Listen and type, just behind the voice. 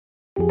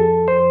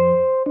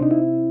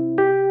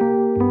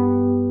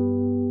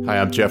Hi,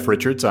 I'm Jeff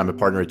Richards. I'm a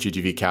partner at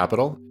GGV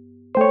Capital.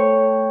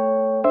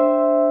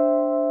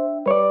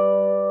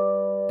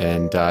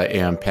 And I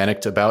am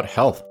panicked about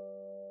health.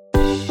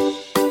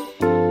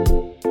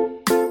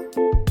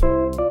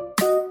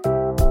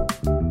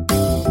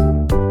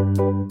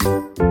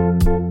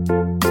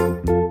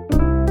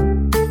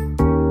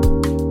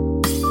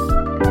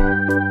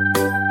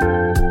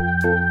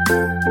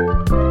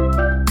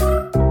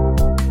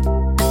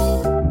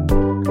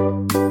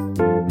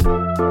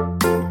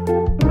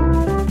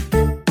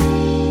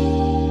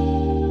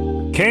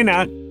 Hey,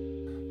 Nat.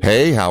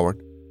 Hey,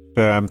 Howard.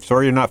 I'm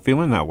sorry you're not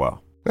feeling that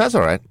well. That's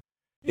all right.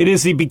 It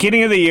is the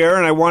beginning of the year,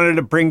 and I wanted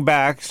to bring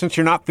back, since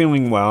you're not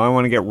feeling well, I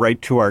want to get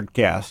right to our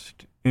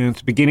guest. And it's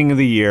the beginning of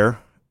the year.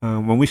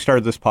 When we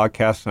started this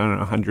podcast, I don't know,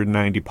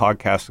 190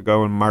 podcasts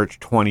ago in March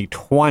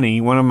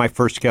 2020, one of my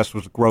first guests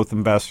was a growth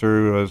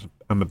investor who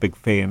I'm a big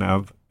fan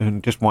of,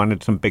 and just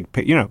wanted some big,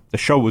 the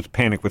show was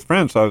Panic with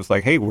Friends, so I was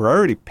like, hey, we're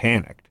already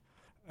panicked.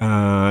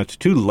 It's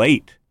too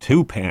late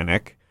to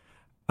panic.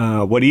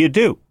 What do you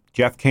do?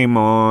 Jeff came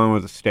on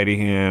with a steady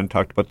hand,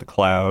 talked about the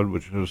cloud,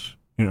 which was,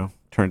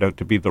 turned out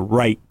to be the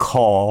right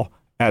call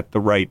at the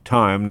right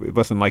time. It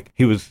wasn't like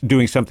he was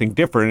doing something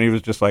different. He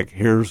was just like,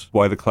 here's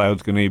why the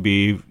cloud's going to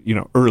be,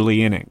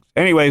 early innings.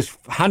 Anyways,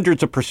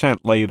 hundreds of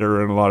percent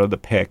later in a lot of the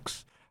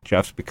picks,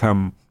 Jeff's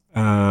become,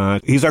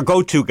 he's our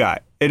go-to guy.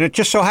 And it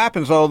just so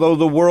happens, although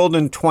the world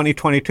in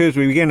 2022 as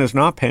we begin is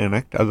not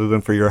panicked, other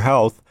than for your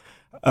health,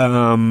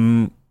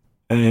 and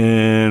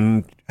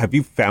have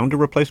you found a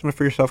replacement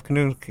for yourself,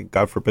 Knut?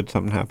 God forbid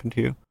something happened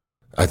to you.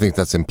 I think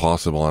that's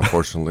impossible,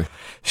 unfortunately.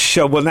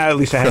 So, well, now at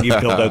least I had you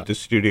build out the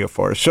studio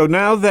for us. So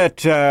now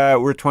that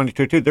we're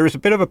 2022, there is a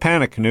bit of a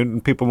panic, Knut,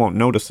 and people won't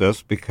notice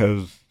this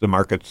because the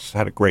market's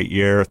had a great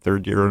year,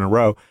 third year in a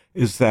row,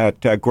 is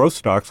that growth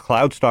stocks,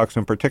 cloud stocks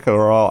in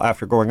particular, are all,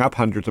 after going up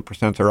hundreds of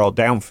percent, are all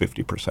down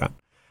 50%.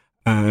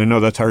 I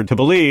know that's hard to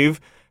believe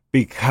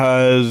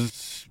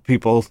because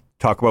people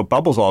talk about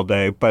bubbles all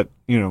day, but,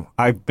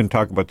 I've been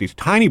talking about these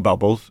tiny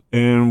bubbles,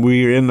 and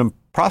we're in the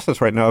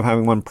process right now of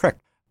having one prick.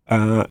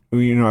 I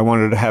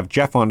wanted to have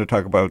Jeff on to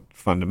talk about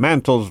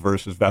fundamentals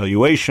versus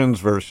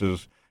valuations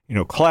versus,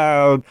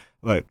 cloud,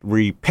 like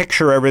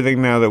repicture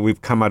everything now that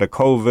we've come out of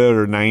COVID,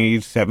 or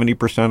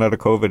 70% out of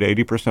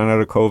COVID, 80% out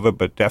of COVID,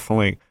 but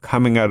definitely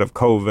coming out of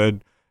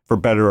COVID for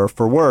better or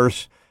for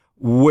worse.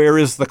 Where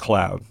is the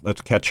cloud?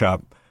 Let's catch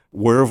up.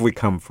 Where have we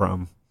come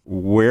from?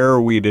 Where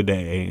are we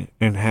today?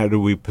 And how do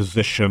we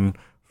position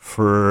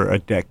for a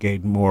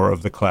decade more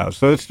of the cloud?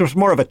 So it's just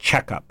more of a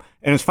checkup.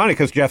 And it's funny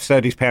because Jeff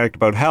said he's panicked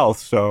about health,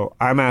 so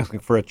I'm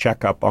asking for a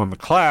checkup on the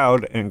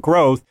cloud and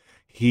growth.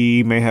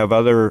 He may have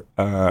other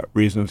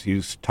reasons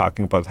he's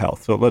talking about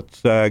health. So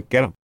let's get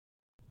him.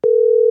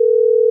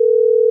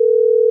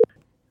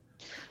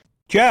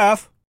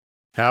 Jeff.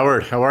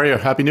 Howard, how are you?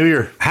 Happy New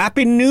Year.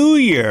 Happy New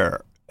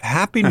Year.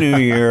 Happy New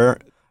Year.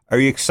 Are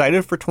you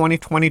excited for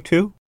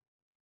 2022?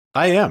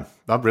 I am.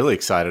 I'm really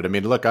excited. I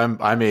mean, look,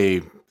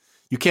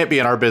 you can't be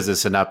in our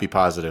business and not be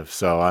positive.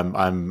 So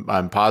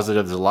I'm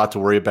positive. There's a lot to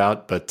worry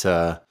about, but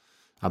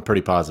I'm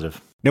pretty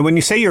positive. Now, when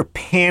you say you're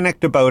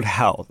panicked about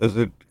health, is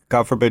it,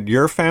 God forbid,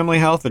 your family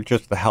health or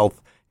just the health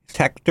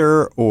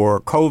sector or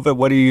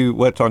COVID?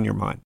 What's on your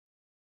mind?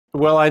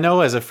 Well, I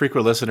know as a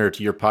frequent listener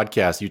to your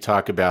podcast, you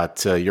talk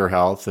about your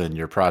health and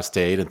your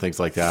prostate and things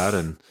like that.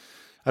 And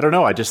I don't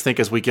know. I just think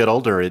as we get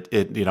older,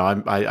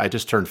 I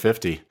just turned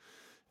 50,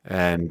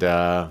 and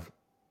all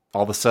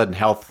of a sudden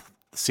health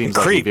seems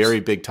like a very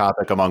big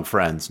topic among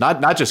friends.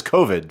 Not just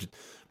COVID,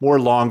 more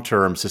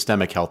long-term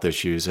systemic health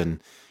issues,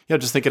 and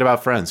just thinking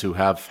about friends who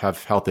have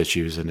health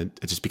issues, and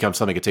it just becomes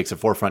something that takes a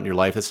forefront in your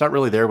life. It's not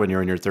really there when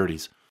you're in your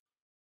 30s.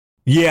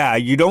 Yeah,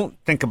 you don't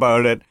think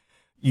about it.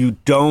 You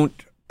don't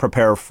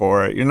prepare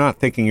for it. You're not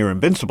thinking you're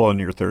invincible in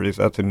your 30s.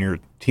 That's in your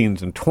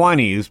teens and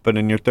 20s. But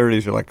in your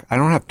 30s, you're like, I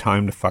don't have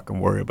time to fucking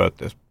worry about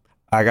this.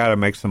 I got to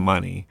make some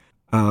money.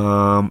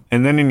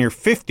 And then in your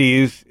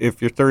 50s,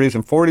 if your 30s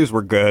and 40s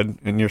were good,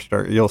 and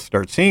you'll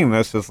start seeing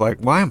this as like,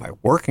 why am I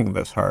working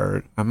this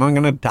hard? I'm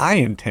going to die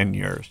in 10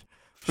 years.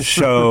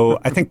 So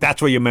I think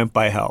that's what you meant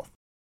by health.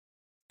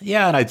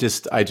 Yeah, and I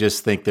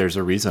just think there's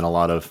a reason a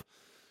lot of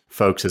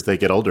folks as they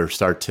get older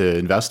start to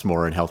invest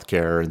more in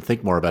healthcare and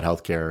think more about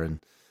healthcare,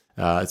 and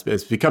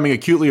it's becoming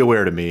acutely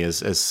aware to me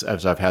as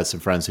I've had some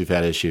friends who've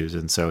had issues,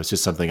 and so it's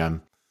just something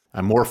I'm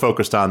more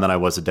focused on than I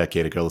was a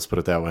decade ago. Let's put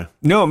it that way.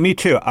 No, me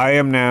too. I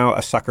am now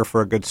a sucker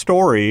for a good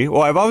story.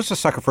 Well, I've always been a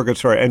sucker for a good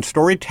story, and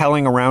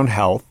storytelling around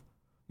health.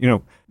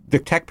 The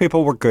tech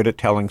people were good at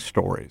telling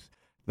stories.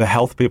 The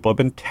health people have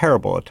been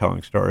terrible at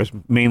telling stories,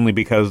 mainly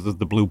because of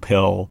the blue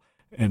pill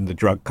and the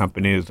drug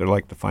companies. They're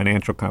like the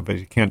financial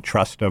companies. You can't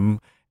trust them.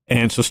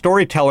 And so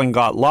storytelling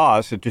got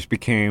lost. It just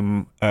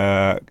became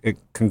a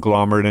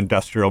conglomerate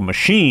industrial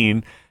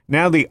machine.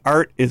 Now the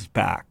art is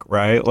back,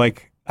 right?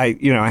 Like I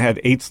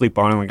had 8 Sleep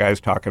on, and the guy's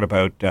talking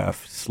about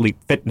sleep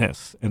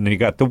fitness. And then you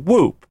got the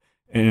Whoop,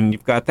 and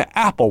you've got the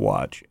Apple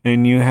Watch,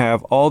 and you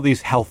have all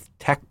these health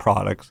tech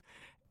products.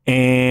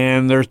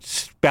 And they're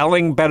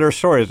spelling better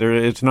stories.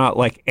 It's not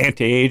like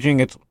anti-aging,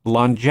 it's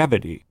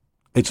longevity.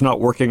 it's not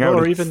working out.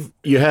 Or even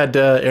you had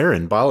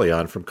Aaron Bali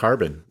on from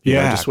Carbon. You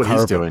know, just what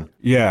he's doing.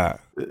 Yeah.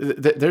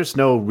 There's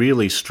no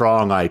really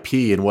strong IP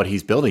in what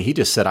he's building. He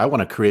just said, I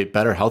want to create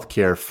better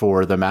healthcare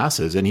for the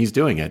masses, and he's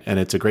doing it. And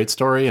it's a great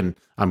story, and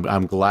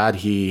I'm glad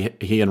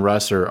he and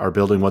Russ are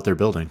building what they're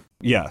building.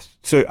 Yes.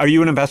 So are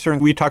you an investor?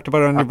 We talked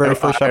about it on your very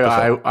first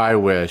episode. I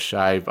wish.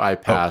 I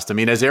passed. I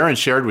mean, as Aaron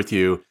shared with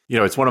you,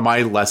 it's one of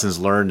my lessons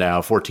learned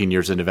now, 14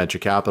 years into venture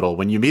capital.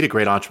 When you meet a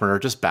great entrepreneur,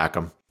 just back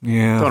them.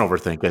 Yeah. Don't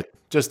overthink it.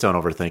 Just don't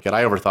overthink it.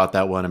 I overthought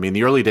that one. I mean,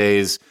 the early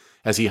days,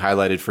 as he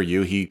highlighted for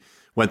you, he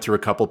went through a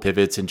couple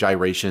pivots and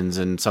gyrations,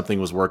 and something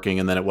was working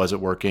and then it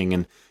wasn't working.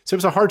 And so it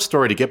was a hard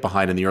story to get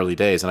behind in the early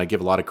days. And I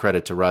give a lot of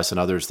credit to Russ and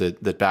others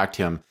that backed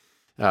him.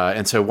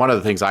 And so one of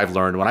the things I've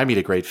learned when I meet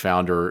a great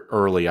founder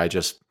early, I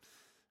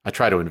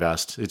try to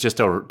invest. It's just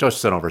don't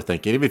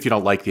overthink it. Even if you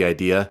don't like the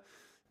idea,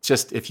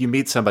 just if you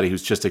meet somebody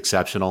who's just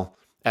exceptional,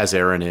 as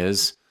Aaron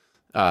is,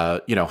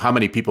 how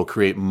many people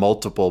create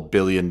multiple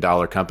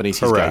billion-dollar companies?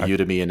 He's got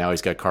Udemy, and now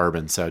he's got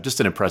Carbon. So just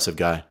an impressive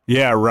guy.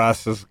 Yeah,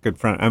 Russ is a good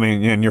friend. I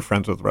mean, and you're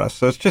friends with Russ.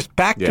 So it's just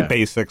back to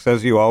basics,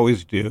 as you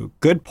always do.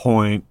 Good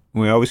point.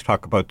 We always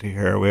talk about to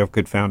here. We have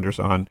good founders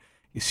on.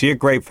 You see a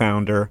great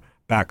founder,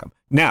 back them.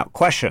 Now,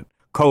 question.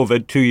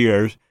 COVID, 2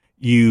 years.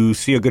 You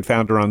see a good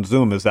founder on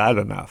Zoom. Is that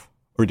enough?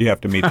 Or do you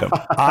have to meet them?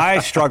 I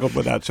struggled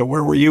with that. So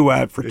where were you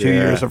at for 2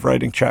 years of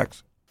writing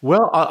checks?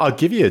 Well, I'll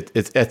give you,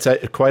 it's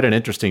quite an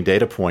interesting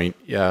data point.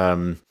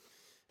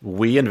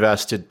 We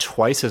invested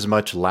twice as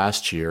much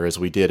last year as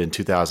we did in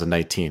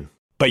 2019.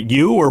 But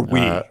you or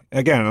we?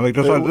 Again,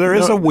 there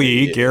is a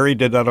we. Gary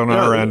did that on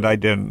our end. I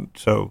didn't.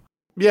 So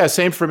yeah,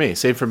 same for me.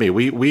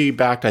 We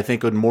backed, I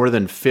think, more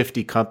than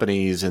 50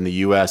 companies in the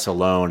U.S.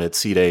 alone at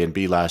Seed A and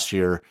B last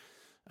year.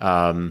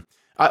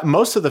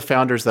 Most of the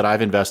founders that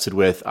I've invested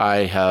with,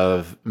 I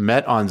have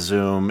met on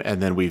Zoom,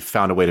 and then we've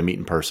found a way to meet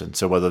in person.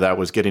 So whether that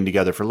was getting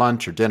together for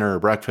lunch or dinner or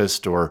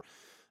breakfast, or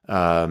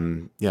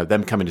them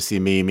coming to see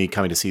me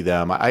coming to see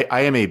them. I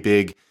am a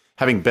big,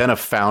 having been a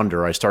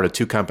founder, I started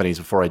 2 companies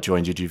before I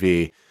joined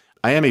GGV.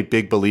 I am a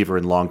big believer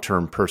in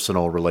long-term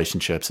personal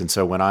relationships. And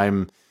so when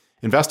I'm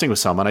investing with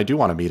someone, I do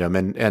want to meet them.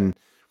 And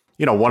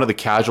one of the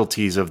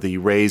casualties of the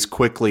raise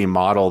quickly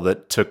model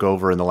that took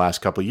over in the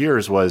last couple of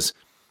years was,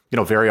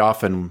 very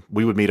often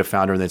we would meet a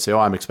founder and they'd say, "Oh,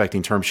 I'm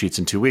expecting term sheets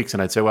in 2 weeks,"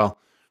 and I'd say, "Well,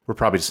 we're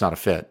probably just not a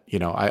fit."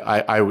 If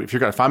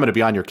I'm going to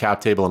be on your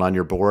cap table and on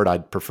your board,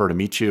 I'd prefer to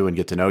meet you and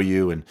get to know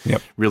you and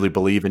really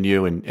believe in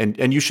you,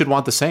 and you should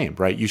want the same,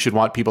 right? You should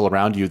want people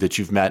around you that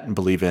you've met and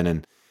believe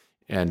in,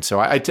 and so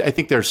I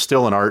think there's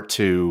still an art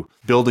to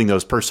building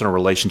those personal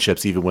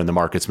relationships even when the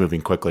market's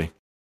moving quickly.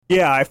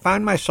 Yeah, I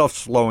find myself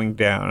slowing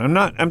down.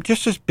 I'm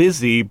just as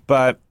busy,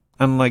 but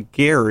I'm like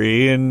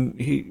Gary, and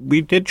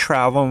we did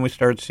travel and we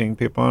started seeing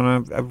people,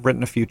 and I've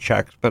written a few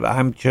checks, but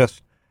I'm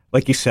just,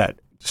 like you said,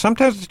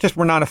 sometimes it's just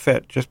we're not a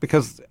fit, just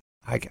because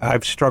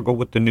I've struggled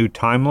with the new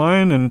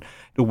timeline, and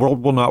the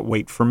world will not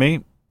wait for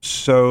me,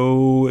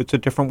 so it's a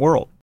different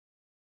world.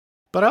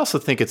 But I also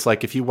think it's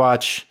like if you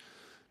watch,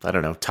 I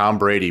don't know, Tom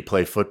Brady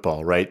play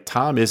football, right?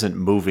 Tom isn't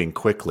moving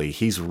quickly.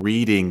 He's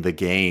reading the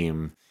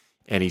game,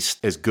 and he's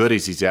as good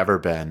as he's ever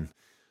been.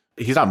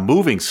 He's not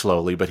moving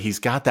slowly, but he's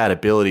got that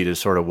ability to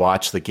sort of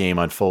watch the game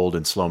unfold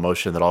in slow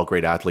motion that all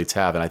great athletes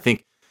have. And I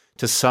think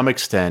to some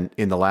extent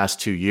in the last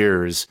 2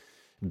 years,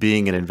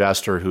 being an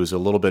investor who's a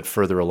little bit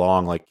further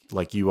along,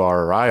 like you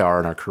are or I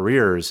are in our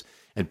careers,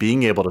 and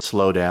being able to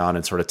slow down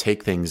and sort of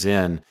take things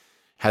in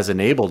has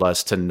enabled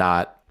us to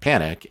not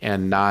panic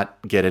and not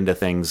get into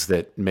things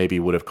that maybe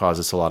would have caused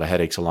us a lot of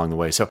headaches along the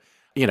way. So,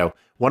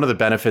 one of the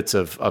benefits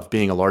of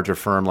being a larger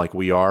firm like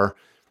we are,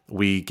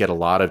 we get a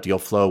lot of deal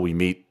flow. We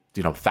meet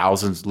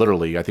thousands,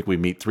 literally, I think we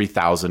meet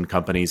 3,000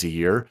 companies a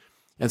year.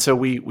 And so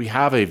we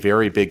have a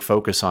very big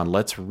focus on,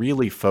 let's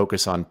really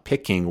focus on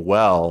picking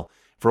well.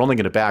 If we're only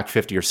going to back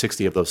 50 or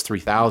 60 of those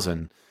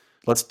 3,000,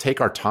 let's take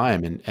our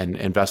time and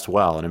invest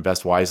well and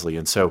invest wisely.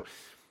 And so,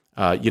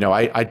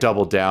 I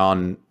doubled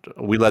down.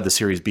 We led the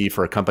Series B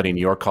for a company in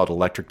New York called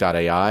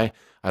Electric.ai.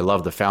 I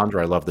love the founder.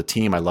 I love the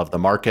team. I love the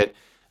market.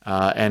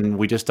 And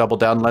we just doubled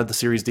down and led the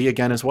Series D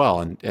again as well.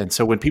 And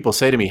so when people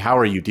say to me, how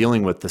are you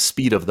dealing with the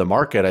speed of the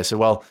market? I said,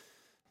 well,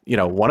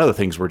 one of the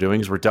things we're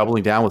doing is we're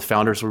doubling down with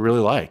founders we really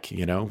like.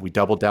 We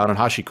doubled down in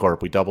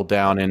HashiCorp. We doubled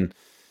down in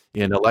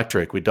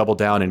Electric. We doubled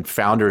down in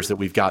founders that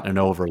we've gotten to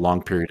know over a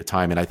long period of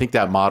time. And I think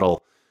I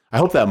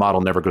hope that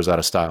model never goes out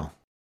of style.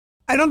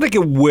 I don't think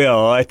it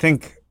will. I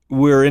think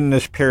we're in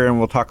this period, and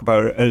we'll talk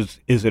about it as,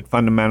 is it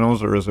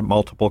fundamentals or is it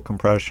multiple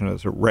compression?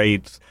 Is it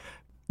rates?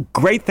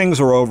 Great things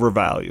are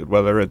overvalued,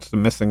 whether it's the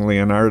missing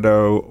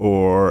Leonardo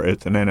or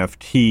it's an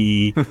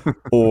NFT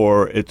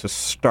or it's a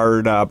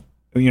startup.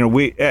 I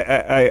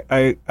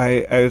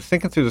was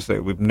thinking through this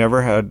thing. We've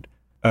never had,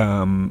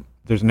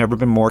 there's never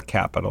been more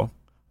capital.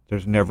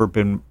 There's never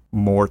been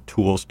more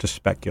tools to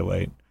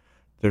speculate.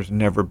 There's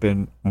never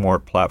been more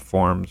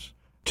platforms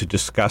to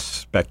discuss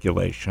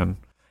speculation.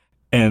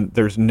 And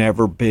there's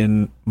never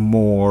been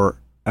more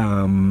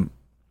time.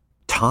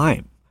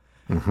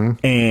 Mm-hmm.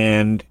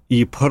 And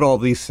you put all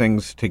these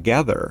things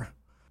together,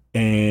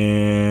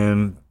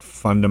 and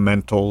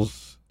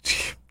fundamentals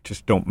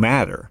just don't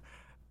matter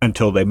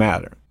until they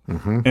matter.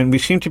 And we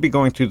seem to be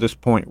going through this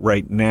point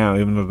right now,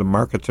 even though the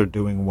markets are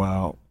doing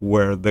well,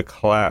 where the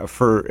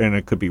and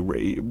it could be,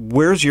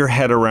 where's your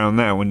head around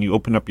that when you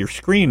open up your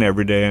screen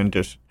every day and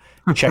just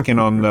check in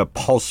on the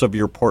pulse of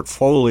your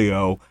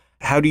portfolio?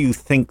 How do you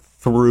think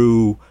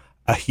through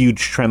a huge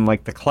trend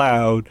like the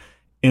cloud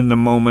in the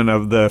moment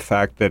of the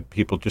fact that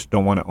people just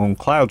don't want to own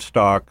cloud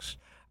stocks,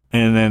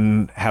 and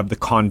then have the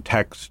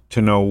context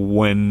to know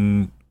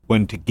when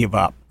to give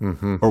up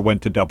or when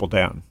to double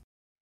down?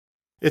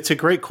 It's a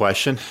great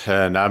question,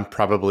 and I'm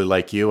probably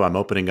like you. I'm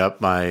opening up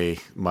my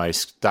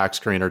stock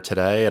screener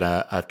today, and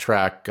I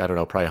track, I don't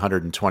know, probably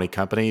 120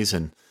 companies,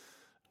 and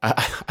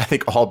I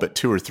think all but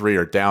 2 or 3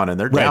 are down, and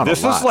they're down a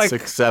lot, like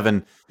 6,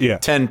 7,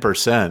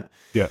 10%.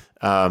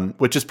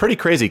 Which is pretty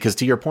crazy because,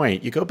 to your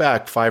point, you go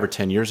back 5 or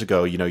 10 years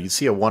ago, you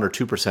see a 1 or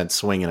 2%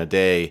 swing in a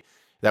day.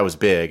 That was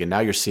big, and now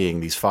you're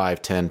seeing these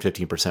 5, 10,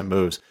 15%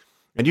 moves,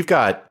 and you've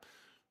got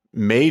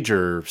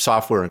major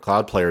software and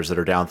cloud players that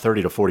are down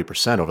 30 to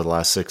 40% over the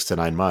last 6 to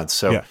 9 months.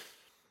 So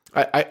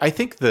I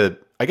think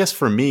I guess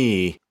for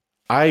me,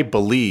 I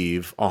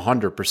believe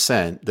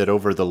 100% that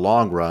over the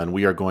long run,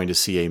 we are going to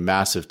see a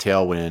massive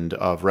tailwind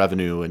of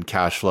revenue and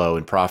cash flow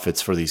and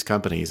profits for these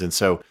companies. And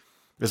so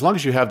as long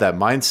as you have that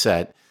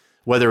mindset,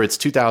 whether it's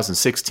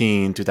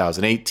 2016,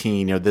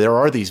 2018, there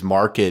are these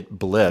market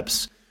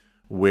blips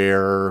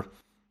where,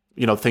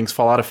 things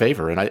fall out of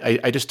favor. And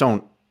I just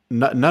don't,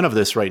 none of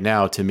this right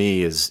now to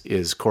me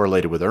is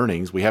correlated with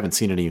earnings. We haven't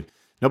seen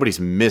nobody's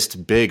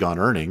missed big on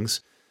earnings.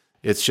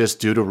 It's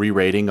just due to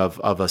re-rating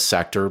of a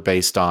sector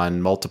based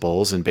on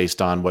multiples and based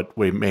on what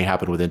may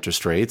happen with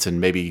interest rates, and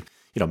maybe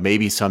some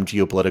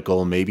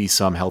geopolitical, maybe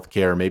some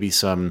healthcare, maybe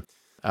some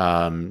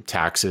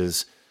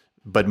taxes,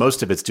 but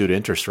most of it's due to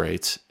interest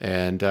rates.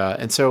 And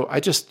so I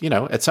just,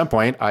 at some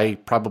point, I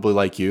probably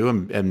like you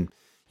and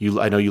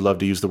I know you love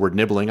to use the word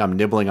nibbling. I'm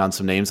nibbling on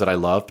some names that I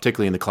love,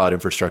 particularly in the cloud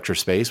infrastructure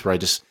space, where I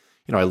just,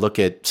 I look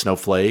at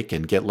Snowflake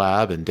and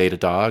GitLab and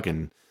Datadog,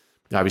 and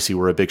obviously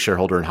we're a big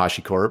shareholder in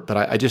HashiCorp, but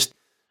I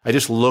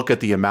just look at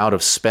the amount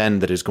of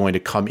spend that is going to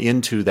come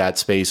into that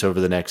space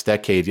over the next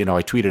decade.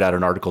 I tweeted out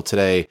an article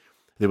today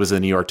that was in the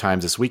New York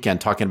Times this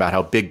weekend talking about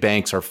how big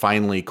banks are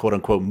finally, quote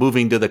unquote,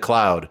 moving to the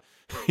cloud,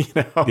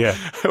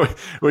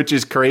 which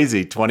is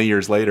crazy 20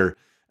 years later.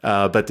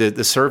 But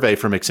the survey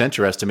from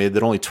Accenture estimated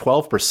that only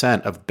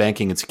 12% of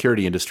banking and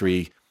security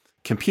industry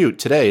compute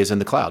today is in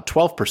the cloud.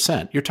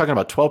 12%. You're talking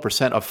about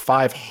 12% of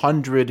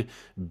 $500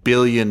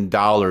 billion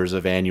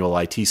of annual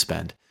IT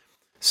spend.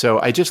 So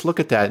I just look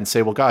at that and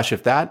say, well, gosh,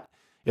 if that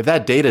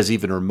data is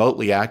even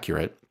remotely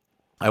accurate,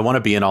 I want to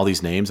be in all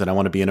these names, and I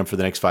want to be in them for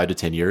the next 5 to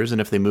 10 years.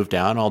 And if they move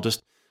down, I'll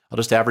just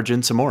average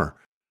in some more.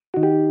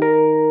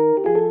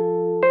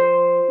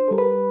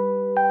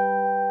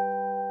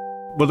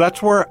 Well,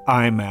 that's where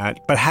I'm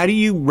at. But how do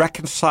you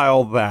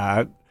reconcile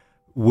that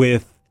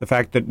with the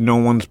fact that no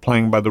one's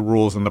playing by the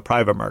rules in the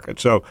private market?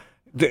 So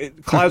the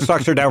cloud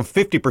stocks are down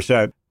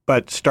 50%,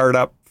 but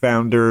startup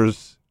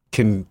founders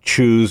can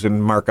choose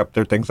and mark up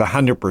their things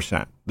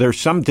 100%. There's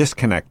some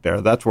disconnect there.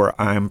 That's where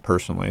I'm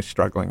personally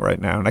struggling right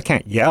now. And I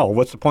can't yell.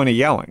 What's the point of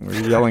yelling?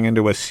 We're yelling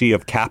into a sea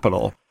of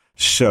capital.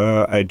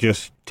 So I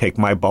just take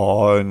my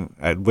ball, and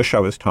I wish I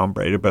was Tom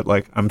Brady, but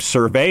I'm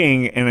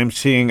surveying and I'm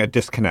seeing a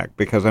disconnect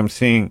because I'm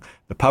seeing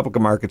the public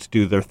markets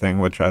do their thing,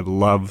 which I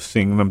love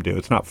seeing them do.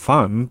 It's not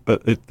fun,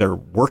 but they're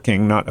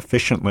working, not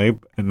efficiently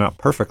and not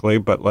perfectly,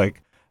 but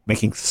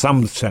making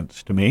some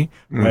sense to me.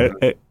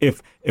 Right?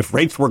 If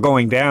rates were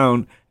going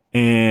down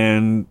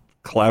and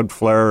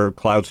Cloudflare or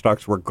cloud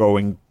stocks were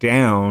going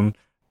down,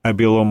 I'd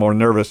be a little more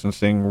nervous in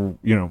seeing,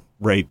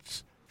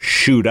 rates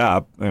shoot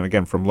up, and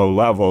again, from low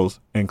levels,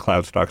 and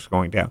cloud stocks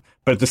going down.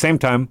 But at the same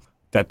time,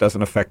 that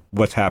doesn't affect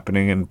what's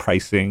happening in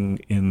pricing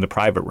in the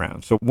private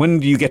round. So when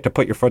do you get to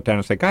put your foot down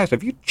and say, guys,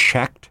 have you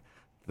checked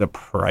the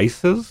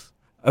prices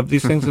of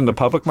these things in the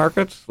public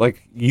markets?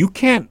 You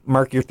can't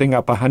mark your thing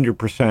up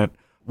 100%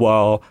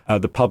 while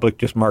the public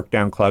just marked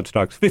down cloud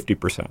stocks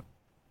 50%.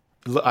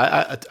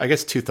 I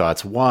guess 2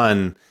 thoughts.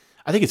 One,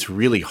 I think it's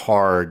really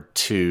hard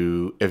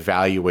to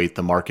evaluate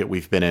the market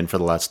we've been in for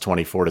the last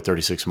 24 to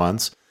 36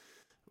 months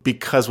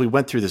because we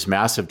went through this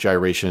massive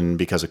gyration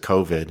because of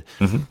COVID.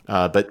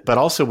 But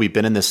also we've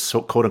been in this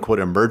quote unquote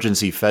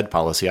emergency Fed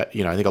policy. I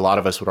think a lot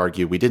of us would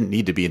argue we didn't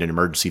need to be in an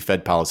emergency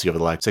Fed policy over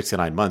the last 6 to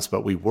 9 months,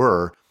 but we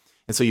were.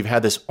 And so you've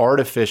had this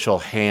artificial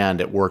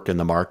hand at work in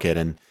the market.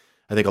 And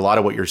I think a lot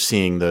of what you're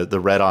seeing, the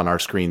red on our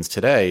screens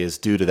today, is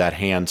due to that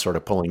hand sort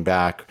of pulling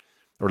back,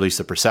 or at least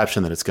the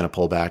perception that it's going to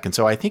pull back. And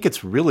so I think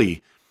it's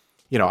really,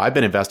 I've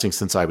been investing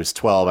since I was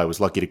 12. I was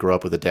lucky to grow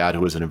up with a dad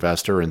who was an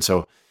investor. And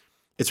so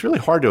it's really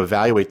hard to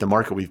evaluate the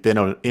market we've been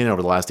in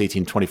over the last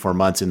 18, 24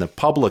 months in the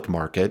public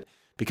market,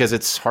 because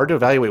it's hard to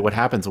evaluate what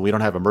happens when we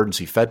don't have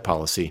emergency Fed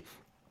policy.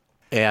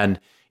 And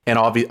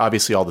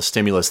obviously all the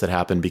stimulus that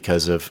happened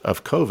because of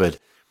COVID.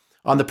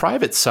 On the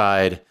private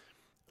side,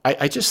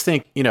 I just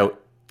think,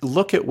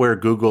 look at where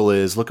Google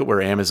is, look at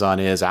where Amazon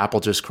is. Apple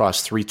just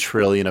crossed $3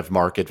 trillion of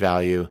market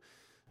value.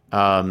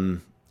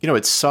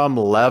 at some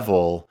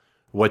level,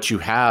 what you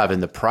have in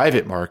the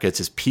private markets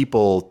is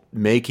people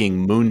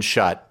making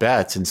moonshot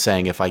bets and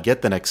saying, if I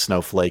get the next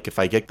Snowflake, if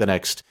I get the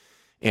next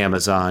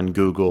Amazon,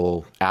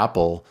 Google,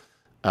 Apple,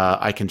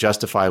 I can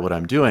justify what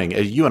I'm doing.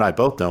 As you and I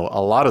both know,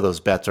 a lot of those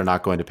bets are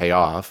not going to pay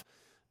off.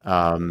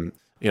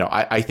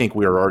 I think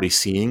we are already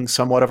seeing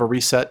somewhat of a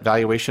reset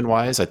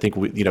valuation-wise. I think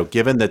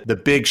given that the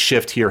big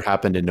shift here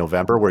happened in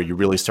November, where you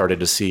really started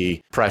to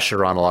see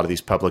pressure on a lot of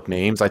these public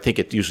names, I think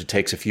it usually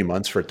takes a few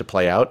months for it to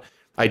play out.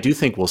 I do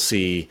think we'll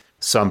see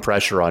some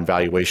pressure on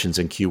valuations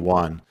in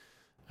Q1,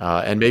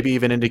 and maybe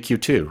even into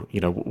Q2.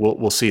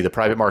 We'll see. The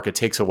private market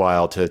takes a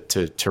while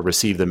to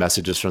receive the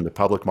messages from the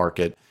public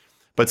market.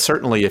 But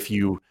certainly if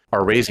you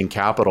are raising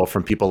capital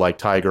from people like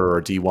Tiger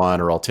or D1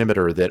 or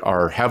Altimeter that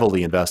are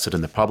heavily invested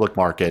in the public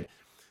market,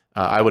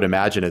 I would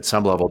imagine at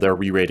some level they're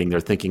re-rating their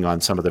thinking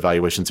on some of the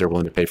valuations they're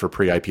willing to pay for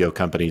pre-IPO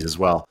companies as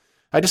well.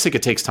 I just think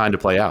it takes time to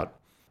play out.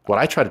 What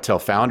I try to tell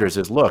founders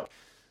is, look,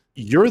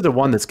 you're the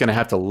one that's going to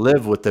have to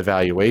live with the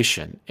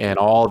valuation and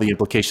all the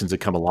implications that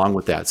come along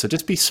with that. So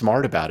just be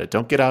smart about it.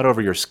 Don't get out over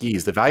your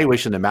skis. The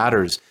valuation that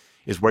matters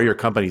is where your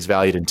company's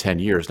valued in 10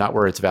 years, not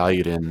where it's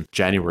valued in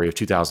January of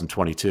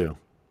 2022.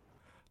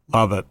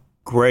 Love it.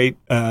 Great.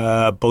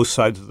 Both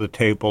sides of the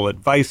table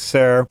advice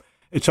there.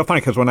 It's so funny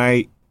because when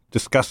I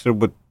discussed it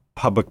with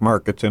public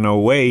markets in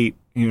 2008,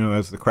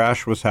 as the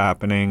crash was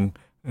happening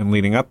and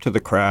leading up to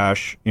the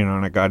crash, and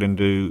I got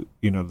into,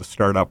 the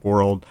startup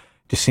world,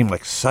 it just seemed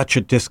like such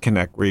a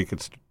disconnect where you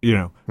could,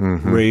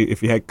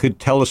 if you could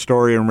tell a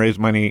story and raise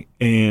money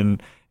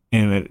and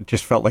it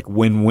just felt like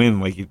win-win,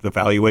 like the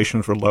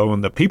valuations were low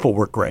and the people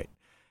were great.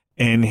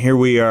 And here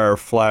we are,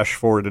 flash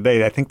forward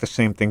today. I think the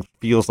same thing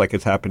feels like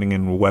it's happening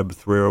in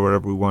Web3 or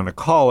whatever we want to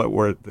call it,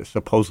 where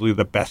supposedly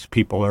the best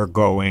people are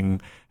going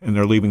and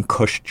they're leaving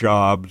cush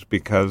jobs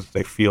because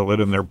they feel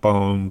it in their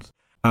bones.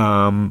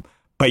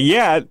 But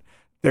yet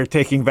they're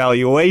taking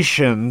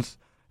valuations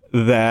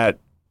and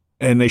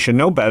they should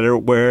know better,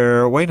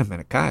 where, wait a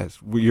minute, guys,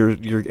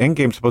 your end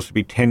game's supposed to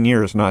be 10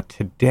 years, not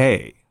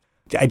today.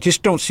 I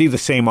just don't see the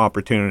same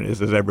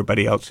opportunities as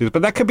everybody else sees.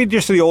 But that could be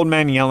just the old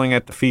man yelling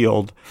at the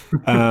field.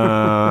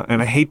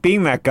 And I hate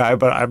being that guy,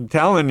 but I'm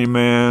telling you,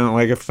 man,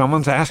 like if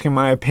someone's asking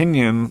my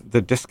opinion,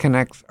 the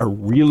disconnects are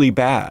really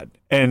bad.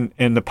 And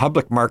the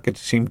public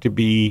markets seem to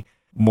be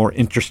more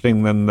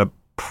interesting than the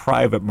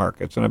private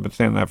markets. And I've been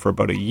saying that for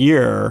about a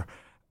year.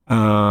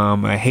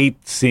 I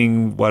hate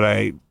seeing what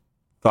I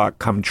thought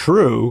come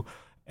true.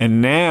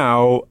 And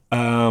now,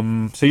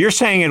 so you're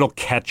saying it'll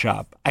catch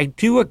up. I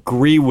do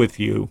agree with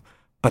you.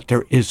 But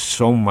there is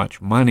so much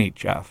money,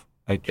 Jeff.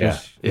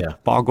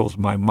 It boggles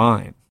my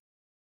mind.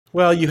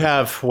 Well, you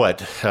have what?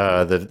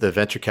 The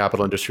venture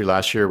capital industry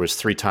last year was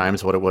 3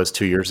 times what it was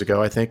 2 years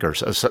ago, I think. Or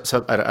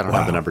so I don't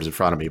have the numbers in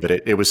front of me, but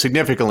it was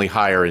significantly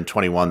higher in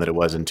 21 than it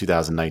was in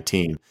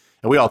 2019.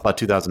 And we all thought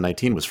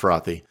 2019 was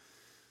frothy.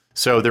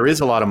 So there is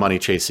a lot of money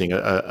chasing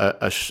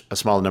a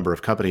small number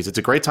of companies. It's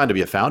a great time to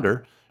be a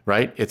founder,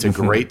 right? It's a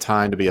great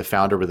time to be a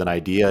founder with an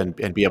idea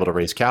and be able to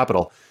raise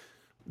capital.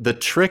 The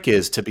trick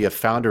is to be a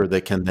founder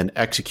that can then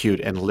execute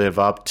and live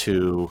up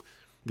to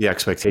the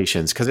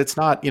expectations. Because it's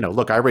not,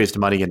 look, I raised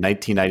money in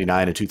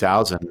 1999 and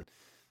 2000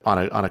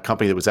 on a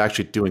company that was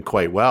actually doing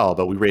quite well,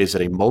 but we raised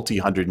at a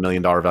multi-$100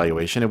 million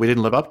valuation and we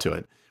didn't live up to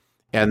it.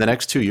 And the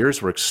next 2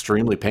 years were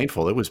extremely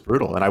painful. It was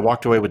brutal. And I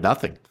walked away with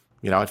nothing.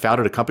 I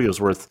founded a company that was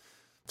worth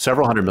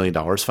several $100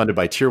 million, funded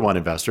by tier 1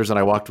 investors, and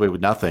I walked away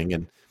with nothing.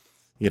 And,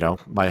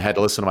 I had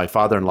to listen to my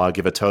father-in-law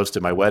give a toast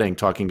at my wedding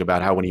talking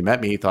about how when he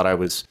met me, he thought I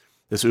was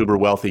this uber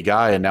wealthy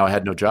guy, and now I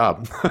had no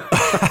job.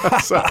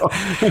 So,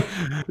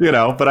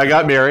 but I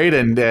got married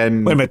and wait a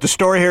minute. The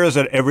story here is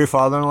that every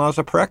father-in-law is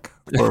a prick,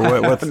 or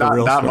what's the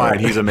real not story? Mine.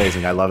 He's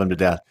amazing. I love him to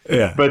death.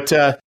 Yeah. But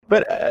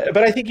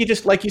I think you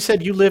just, like you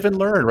said, you live and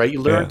learn, right? You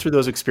learn through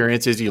those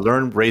experiences. You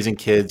learn raising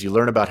kids. You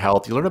learn about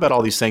health. You learn about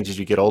all these things as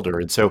you get older.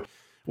 And so,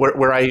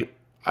 where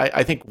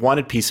I think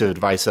one piece of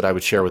advice that I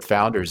would share with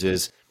founders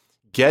is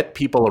get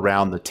people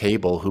around the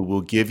table who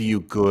will give you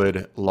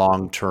good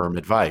long-term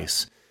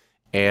advice.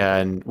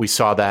 And we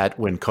saw that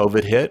when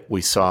COVID hit.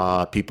 We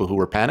saw people who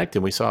were panicked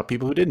and we saw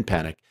people who didn't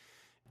panic.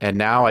 And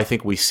now I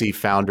think we see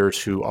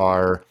founders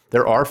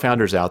there are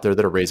founders out there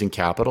that are raising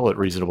capital at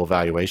reasonable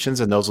valuations.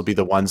 And those will be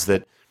the ones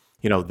that,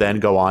 then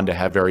go on to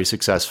have very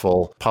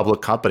successful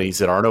public companies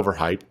that aren't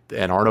overhyped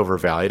and aren't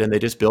overvalued, and they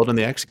just build and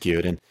they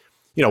execute. And,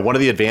 one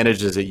of the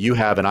advantages that you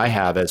have and I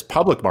have as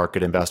public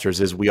market investors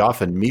is we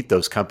often meet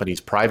those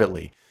companies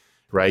privately.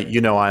 Right.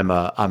 I'm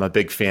a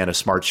big fan of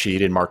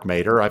Smartsheet and Mark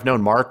Mader. I've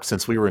known Mark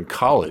since we were in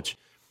college.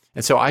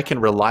 And so I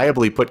can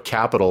reliably put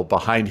capital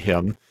behind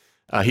him.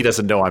 He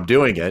doesn't know I'm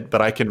doing it,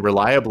 but I can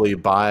reliably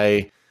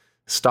buy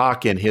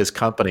stock in his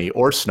company,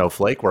 or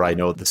Snowflake, where I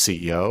know the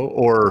CEO,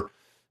 or,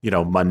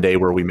 Monday,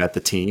 where we met the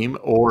team,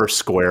 or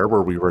Square,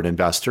 where we were an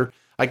investor.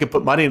 I can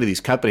put money into these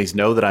companies,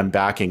 know that I'm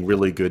backing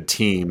really good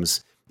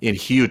teams in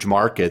huge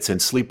markets,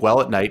 and sleep well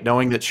at night,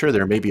 knowing that, sure,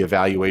 there may be a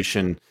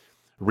valuation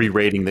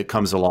re-rating that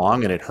comes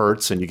along and it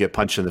hurts and you get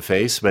punched in the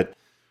face. But,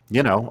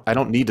 I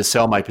don't need to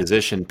sell my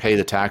position, pay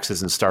the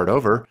taxes and start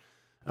over.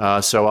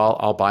 So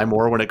I'll buy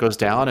more when it goes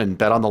down and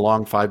bet on the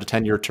long 5 to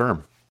 10 year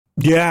term.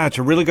 Yeah, it's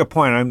a really good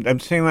point. I'm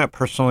saying that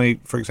personally,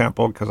 for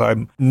example, because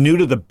I'm new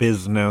to the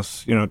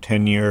business,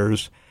 10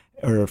 years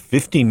or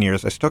 15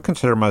 years. I still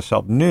consider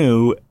myself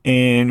new,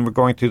 and we're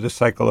going through the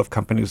cycle of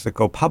companies that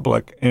go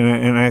public.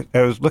 And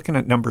I was looking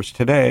at numbers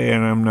today,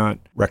 and I'm not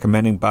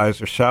recommending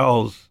buys or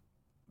sells,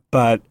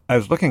 but I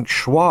was looking at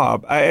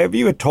Schwab. If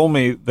you had told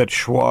me that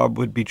Schwab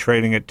would be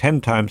trading at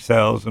 10 times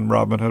sales and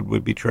Robinhood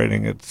would be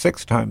trading at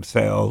 6 times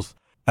sales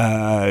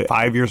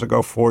 5 years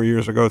ago, 4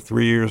 years ago,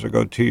 3 years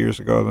ago, 2 years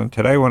ago, then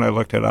today when I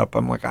looked it up,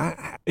 I'm like,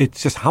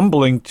 it's just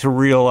humbling to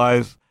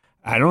realize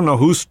I don't know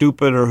who's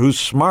stupid or who's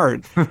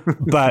smart,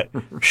 but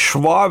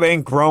Schwab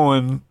ain't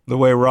growing the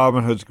way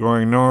Robinhood's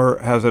growing, nor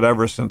has it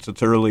ever since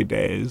its early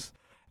days.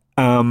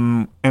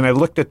 And I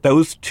looked at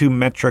those two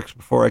metrics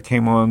before I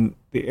came on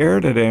the air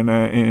today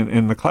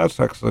in the cloud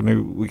stocks. I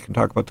knew we can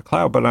talk about the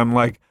cloud, but I'm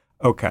like,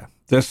 okay,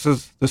 this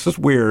is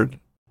weird.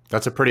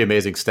 That's a pretty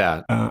amazing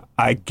stat.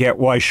 I get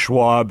why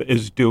Schwab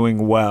is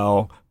doing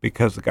well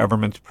because the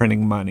government's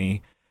printing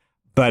money,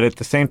 but at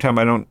the same time,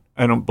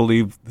 I don't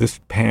believe this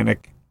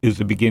panic is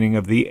the beginning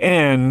of the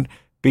end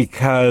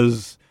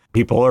because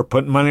people are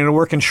putting money to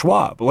work in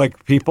Schwab.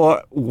 Like, people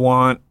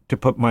want to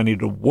put money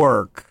to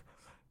work.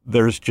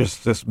 There's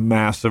just this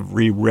massive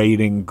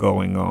re-rating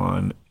going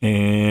on,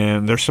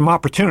 and there's some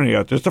opportunity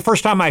out there. It's the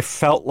first time I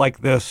felt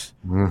like this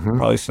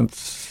probably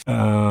since,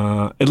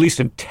 at least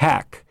in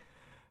tech,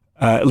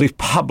 at least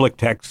public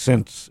tech,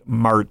 since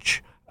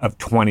March of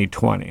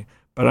 2020.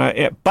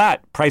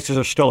 But prices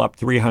are still up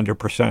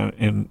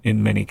 300%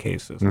 in many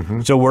cases.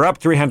 So we're up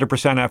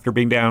 300% after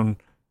being down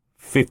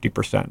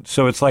 50%.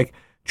 So it's like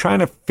trying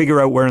to figure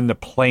out where in the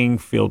playing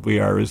field we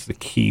are is the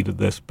key to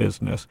this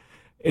business.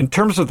 In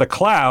terms of the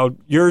cloud,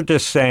 you're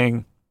just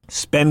saying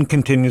spend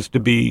continues to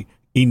be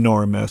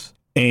enormous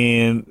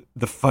and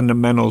the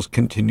fundamentals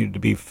continue to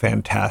be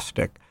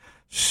fantastic.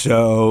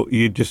 So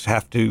you just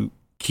have to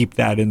keep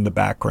that in the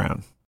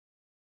background.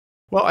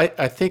 Well,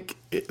 I think,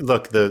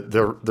 look,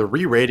 the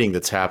re-rating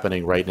that's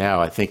happening right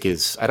now, I think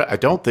is, I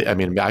don't think, I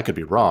mean, I could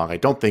be wrong. I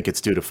don't think it's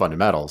due to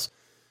fundamentals,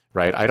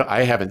 right?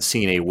 I haven't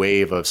seen a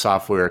wave of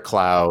software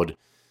cloud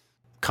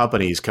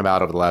companies come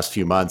out over the last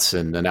few months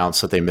and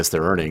announce that they missed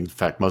their earnings. In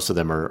fact, most of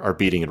them are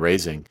beating and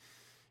raising.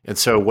 And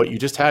so what you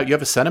just have, you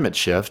have a sentiment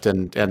shift,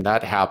 and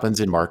that happens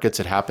in markets.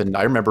 It happened,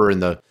 I remember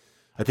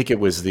I think it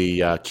was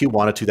the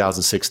Q1 of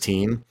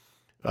 2016,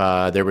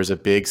 there was a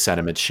big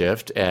sentiment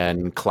shift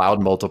and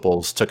cloud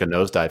multiples took a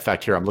nosedive. In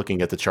fact, here I'm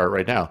looking at the chart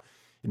right now.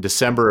 In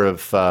December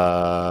of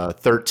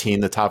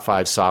 13, the top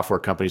 5 software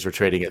companies were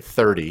trading at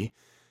 30.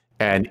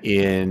 And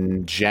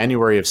in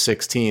January of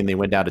 16, they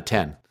went down to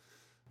 10.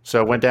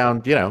 So it went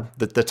down,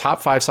 the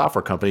top 5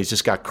 software companies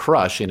just got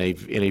crushed in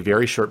a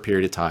very short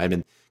period of time.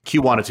 And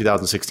Q1 of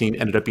 2016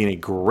 ended up being a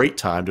great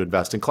time to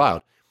invest in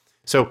cloud.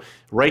 So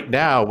right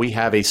now we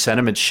have a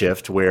sentiment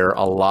shift where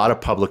a lot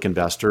of public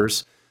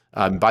investors,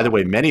 by the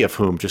way, many of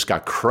whom just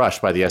got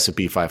crushed by the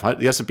S&P 500.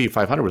 The S&P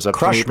 500 was up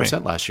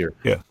 28% last year.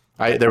 Yeah.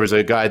 There was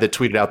a guy that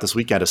tweeted out this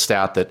weekend a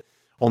stat that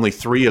only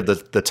 3 of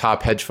the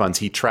top hedge funds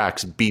he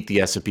tracks beat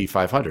the S&P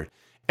 500.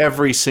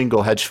 Every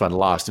single hedge fund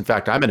lost. In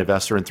fact, I'm an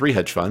investor in 3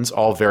 hedge funds,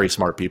 all very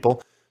smart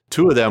people.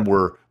 2 of them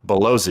were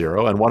below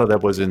zero, and 1 of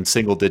them was in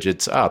single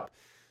digits up.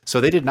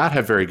 So they did not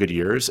have very good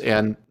years,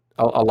 and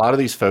a lot of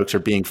these folks are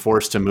being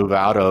forced to move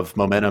out of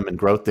momentum and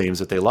growth themes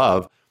that they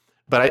love.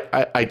 But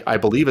I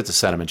believe it's a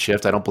sentiment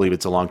shift. I don't believe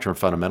it's a long-term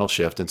fundamental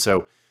shift. And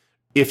so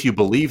if you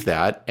believe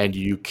that and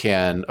you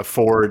can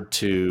afford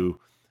to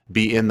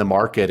be in the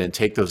market and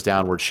take those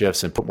downward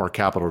shifts and put more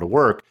capital to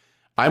work,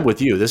 I'm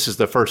with you. This is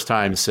the first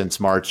time since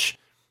March,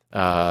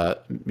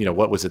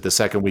 what was it, the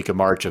second week of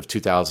March of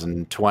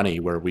 2020,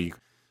 where we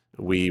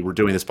were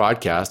doing this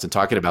podcast and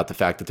talking about the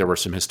fact that there were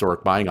some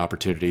historic buying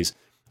opportunities.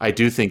 I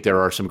do think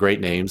there are some great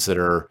names that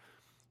are,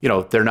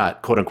 they're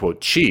not quote unquote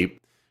cheap,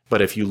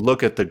 but if you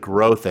look at the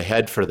growth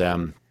ahead for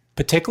them,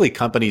 particularly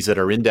companies that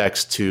are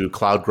indexed to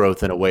cloud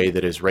growth in a way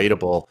that is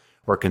ratable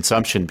or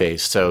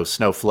consumption-based, so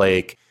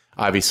Snowflake,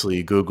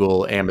 obviously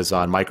Google,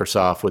 Amazon,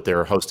 Microsoft with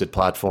their hosted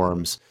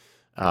platforms,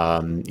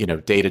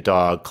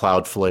 Datadog,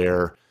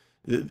 Cloudflare,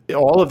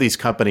 all of these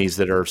companies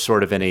that are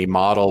sort of in a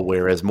model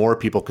where as more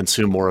people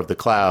consume more of the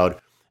cloud,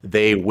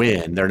 they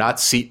win. They're not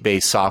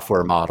seat-based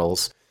software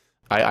models.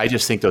 I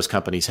just think those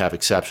companies have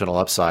exceptional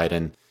upside.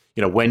 And,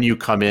 when you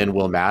come in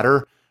will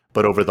matter.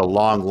 But over the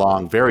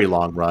long, very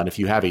long run, if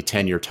you have a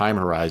 10-year time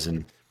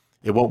horizon,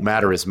 it won't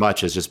matter as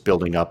much as just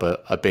building up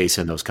a base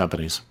in those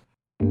companies.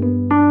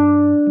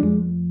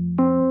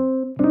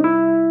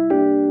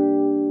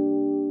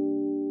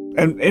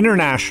 And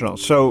international.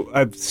 So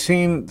I've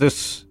seen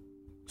this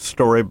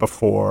story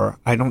before.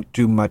 I don't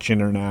do much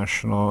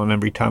international. And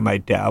every time I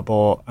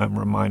dabble, I'm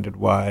reminded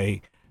why,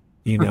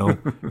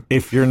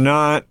 if you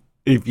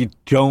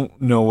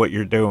don't know what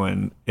you're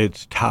doing,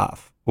 it's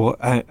tough. Well,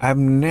 I've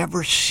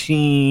never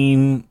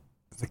seen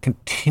the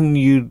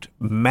continued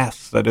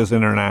mess that is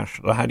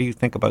international. How do you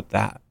think about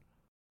that?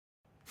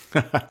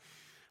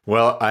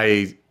 Well,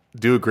 I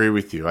do agree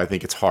with you. I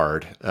think it's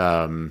hard.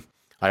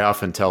 I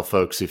often tell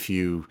folks if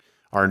you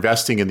are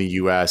investing in the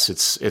US,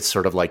 it's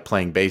sort of like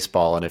playing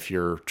baseball. And if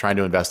you're trying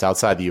to invest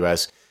outside the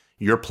US,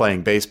 you're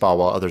playing baseball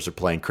while others are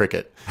playing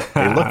cricket.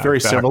 They look very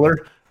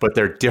similar, but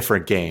they're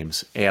different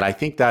games. And I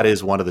think that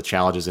is one of the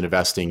challenges in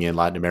investing in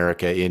Latin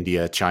America,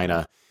 India,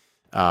 China.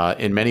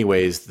 In many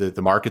ways,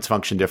 the markets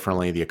function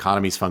differently, the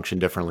economies function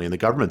differently, and the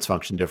governments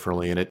function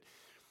differently. And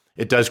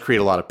it does create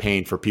a lot of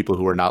pain for people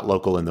who are not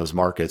local in those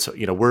markets. So,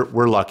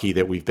 we're lucky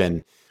that we've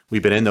been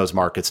in those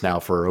markets now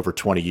for over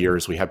 20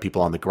 years. We have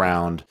people on the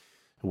ground.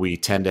 We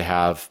tend to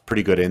have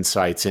pretty good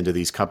insights into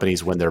these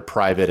companies when they're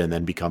private and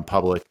then become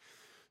public.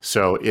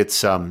 So it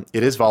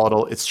is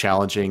volatile. It's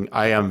challenging.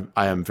 I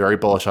am very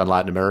bullish on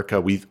Latin America.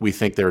 We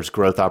think there's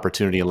growth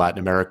opportunity in Latin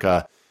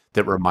America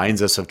that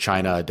reminds us of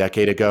China a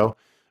decade ago,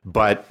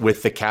 but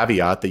with the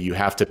caveat that you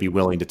have to be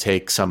willing to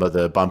take some of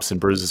the bumps and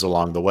bruises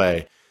along the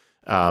way.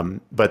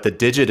 But the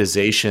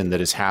digitization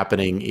that is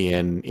happening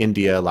in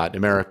India, Latin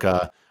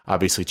America,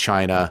 obviously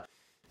China,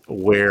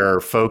 where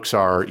folks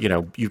are,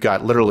 you've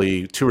got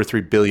literally 2 or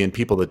 3 billion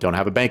people that don't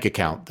have a bank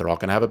account. They're all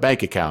going to have a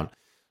bank account.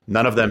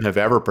 None of them have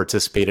ever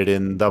participated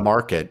in the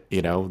market.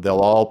 They'll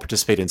all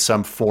participate in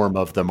some form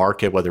of the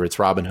market, whether it's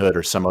Robinhood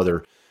or some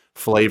other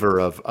flavor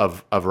of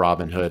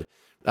Robinhood.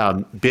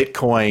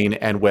 Bitcoin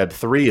and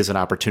Web3 is an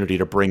opportunity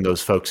to bring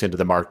those folks into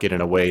the market in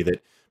a way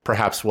that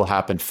perhaps will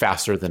happen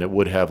faster than it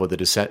would have with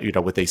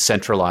a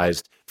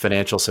centralized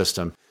financial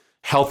system.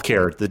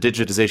 Healthcare, the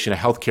digitization of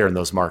healthcare in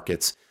those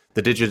markets,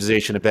 the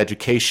digitization of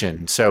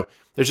education. So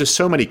there's just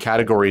so many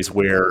categories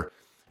where,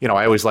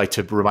 I always like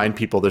to remind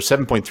people there's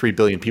 7.3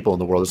 billion people in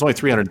the world. There's only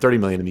 330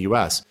 million in the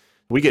US.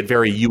 We get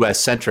very US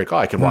centric. Oh,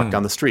 I can walk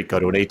down the street, go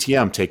to an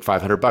ATM, take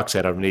 $500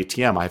 out of an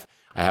ATM.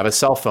 I have a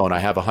cell phone. I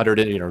have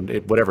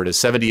 100, whatever it is,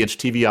 70-inch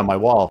TV on my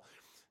wall.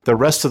 The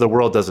rest of the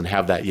world doesn't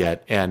have that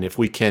yet. And if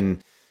we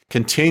can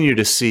continue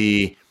to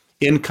see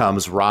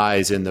incomes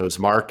rise in those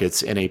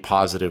markets in a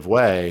positive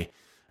way,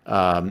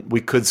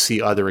 we could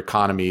see other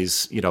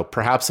economies,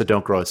 perhaps that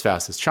don't grow as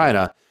fast as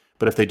China,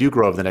 but if they do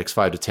grow over the next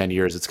 5 to 10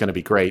 years, it's going to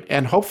be great.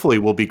 And hopefully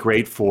will be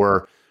great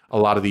for a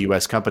lot of the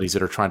US companies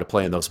that are trying to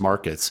play in those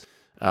markets.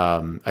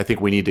 I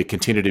think we need to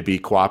continue to be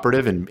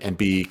cooperative and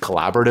be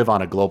collaborative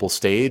on a global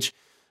stage.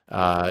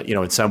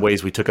 In some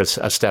ways we took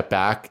a step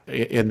back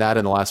in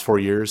the last 4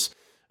 years,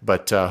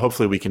 but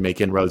hopefully we can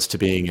make inroads to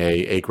being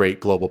a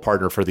great global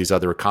partner for these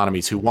other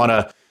economies who want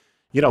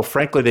to,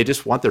 frankly, they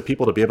just want their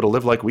people to be able to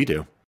live like we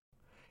do.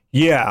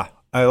 Yeah,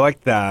 I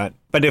like that.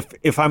 But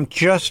if I'm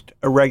just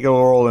a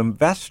regular old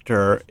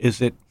investor,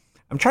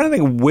 I'm trying to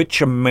think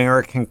which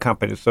American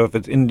companies, so if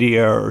it's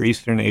India or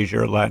Eastern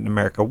Asia or Latin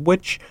America,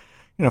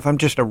 if I'm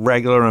just a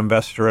regular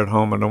investor at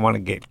home and I want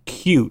to get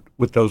cute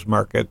with those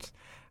markets,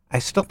 I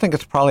still think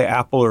it's probably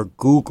Apple or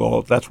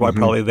Google. That's why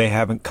probably they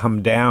haven't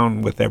come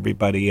down with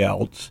everybody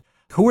else.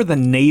 Who are the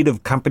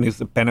native companies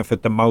that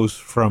benefit the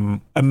most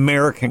from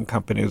American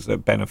companies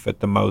that benefit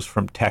the most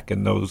from tech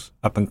in those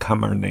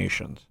up-and-comer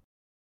nations?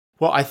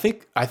 Well, I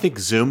think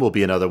Zoom will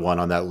be another one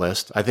on that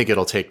list. I think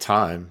it'll take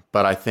time,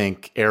 but I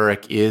think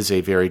Eric is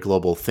a very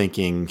global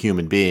thinking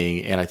human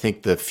being, and I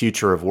think the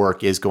future of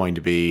work is going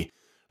to be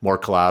more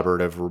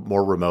collaborative,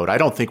 more remote. I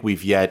don't think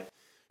we've yet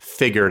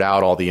figured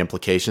out all the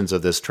implications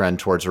of this trend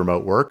towards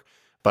remote work,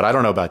 but I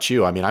don't know about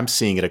you. I mean, I'm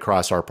seeing it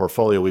across our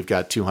portfolio. We've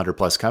got 200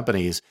 plus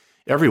companies.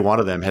 Every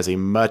one of them has a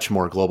much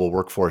more global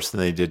workforce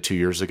than they did 2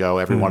 years ago.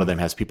 Every one of them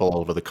has people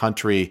all over the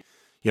country.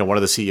 One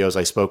of the CEOs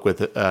I spoke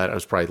with, it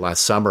was probably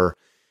last summer,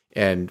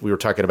 and we were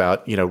talking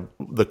about,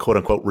 the quote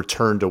unquote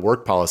return to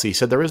work policy. He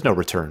said, there is no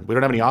return. We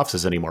don't have any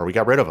offices anymore. We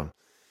got rid of them.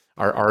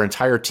 Our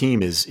entire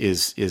team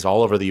is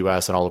all over the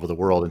US and all over the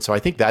world. And so I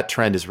think that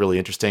trend is really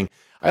interesting.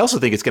 I also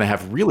think it's going to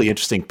have really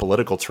interesting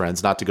political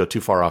trends, not to go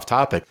too far off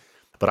topic,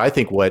 but I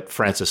think what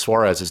Francis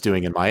Suarez is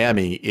doing in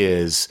Miami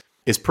is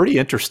pretty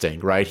interesting,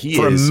 right?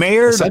 For a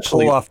mayor to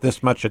pull off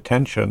this much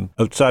attention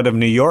outside of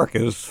New York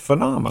is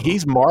phenomenal.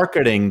 He's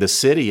marketing the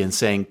city and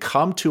saying,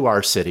 come to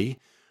our city.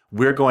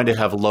 We're going to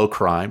have low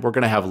crime. We're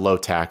going to have low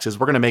taxes.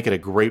 We're going to make it a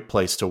great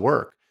place to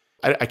work.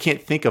 I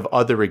can't think of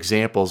other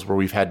examples where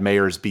we've had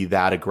mayors be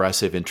that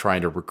aggressive in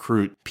trying to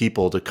recruit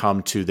people to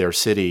come to their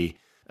city.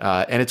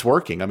 And it's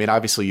working. I mean,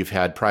 obviously, you've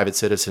had private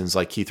citizens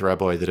like Keith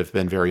Raboy that have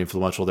been very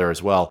influential there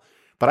as well.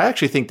 But I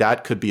actually think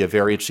that could be a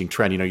very interesting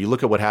trend. You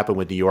look at what happened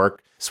with New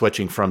York,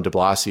 switching from de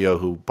Blasio,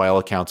 who by all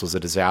accounts was a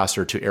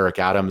disaster, to Eric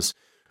Adams,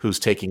 who's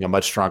taking a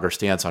much stronger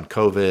stance on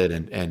COVID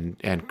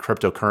and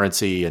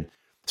cryptocurrency. And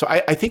so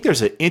I think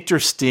there's an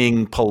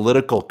interesting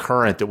political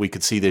current that we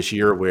could see this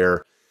year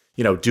where,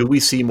 do we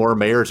see more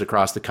mayors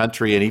across the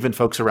country and even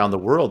folks around the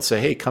world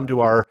say, hey, come to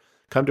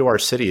our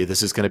city.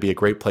 This is going to be a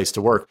great place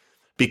to work,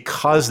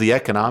 because the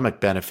economic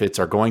benefits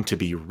are going to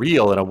be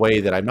real in a way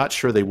that I'm not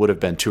sure they would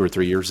have been 2 or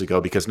 3 years ago,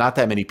 because not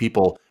that many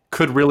people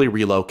could really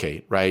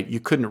relocate, right?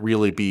 You couldn't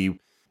really be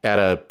at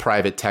a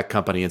private tech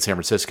company in San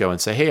Francisco and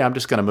say, hey, I'm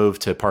just going to move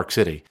to Park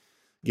City.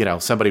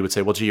 Somebody would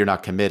say, well, gee, you're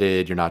not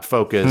committed. You're not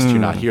focused. You're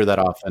not here that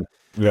often.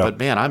 Yeah. But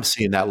man, I'm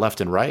seeing that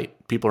left and right.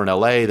 People are in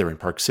LA, they're in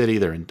Park City,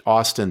 they're in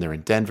Austin, they're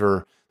in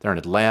Denver, they're in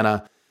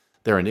Atlanta,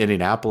 they're in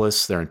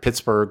Indianapolis, they're in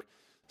Pittsburgh.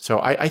 So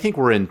I think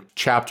we're in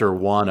chapter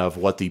one of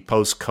what the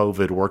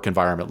post-COVID work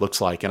environment looks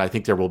like. And I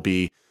think there will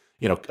be,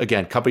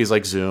 again, companies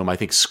like Zoom, I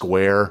think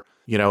Square,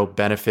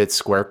 benefits,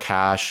 Square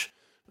Cash,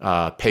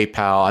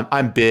 PayPal.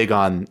 I'm big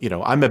on,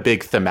 I'm a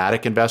big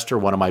thematic investor.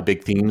 One of my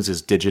big themes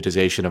is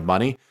digitization of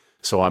money.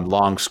 So I'm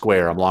long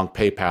Square, I'm long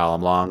PayPal,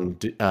 I'm long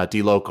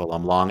dLocal,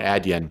 I'm long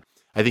Adyen.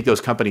 I think those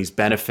companies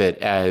benefit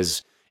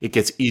as it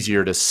gets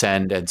easier to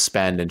send and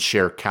spend and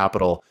share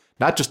capital,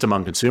 not just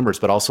among consumers,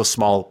 but also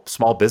small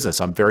business.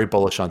 I'm very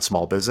bullish on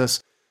small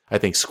business. I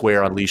think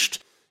Square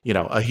unleashed,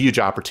 a huge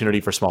opportunity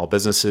for small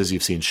businesses.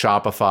 You've seen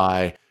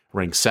Shopify,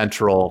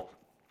 RingCentral.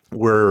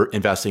 We're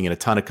investing in a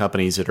ton of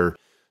companies that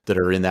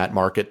are in that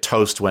market.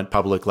 Toast went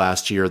public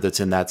last year. That's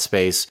in that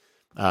space.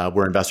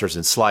 We're investors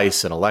in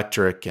Slice and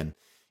Electric, and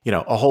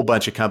a whole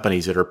bunch of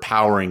companies that are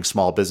powering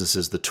small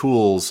businesses. The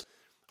tools.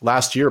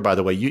 Last year, by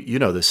the way, you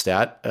know this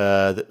stat.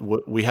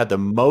 We had the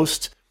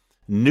most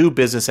new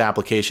business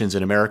applications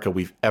in America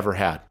we've ever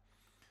had.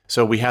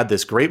 So we had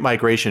this great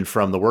migration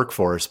from the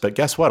workforce, but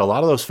guess what? A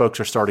lot of those folks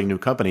are starting new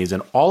companies,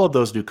 and all of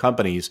those new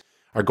companies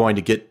are going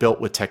to get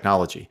built with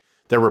technology.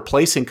 They're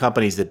replacing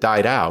companies that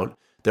died out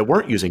that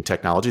weren't using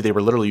technology. They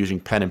were literally using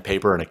pen and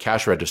paper and a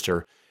cash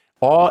register.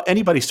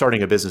 Anybody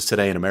starting a business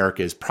today in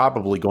America is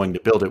probably going to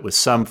build it with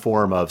some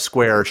form of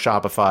Square,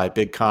 Shopify,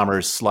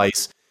 BigCommerce,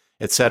 Slice,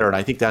 et cetera. And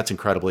I think that's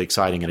incredibly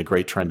exciting and a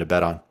great trend to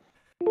bet on.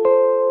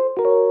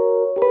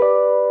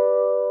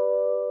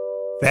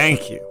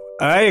 Thank you.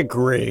 I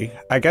agree.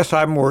 I guess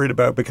I'm worried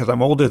about, because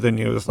I'm older than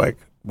you, is like,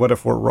 what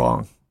if we're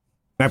wrong?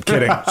 I'm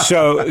kidding.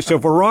 So if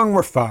we're wrong,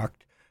 we're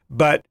fucked.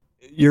 But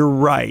you're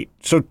right.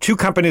 So two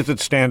companies that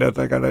stand out,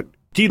 I got a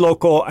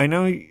dLocal. I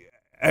know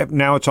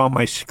now it's on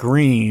my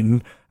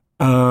screen.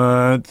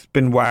 It's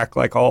been whacked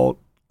like all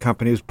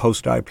companies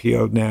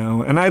post-IPO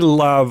now. And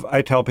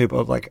I tell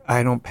people, like,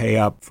 I don't pay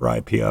up for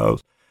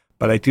IPOs,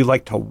 but I do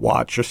like to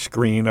watch a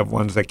screen of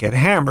ones that get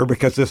hammered,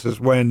 because this is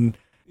when,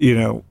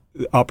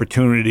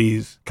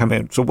 opportunities come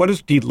in. So what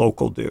does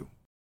dLocal do?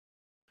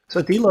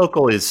 So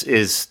dLocal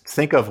is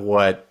think of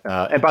what,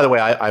 and by the way,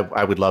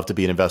 I would love to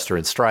be an investor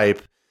in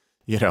Stripe.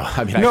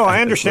 I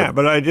understand,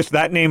 but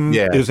that name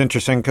is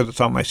interesting because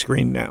it's on my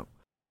screen now.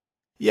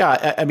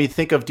 Yeah, I mean,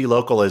 think of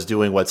dLocal as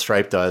doing what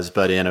Stripe does,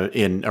 but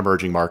in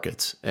emerging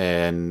markets.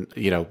 And,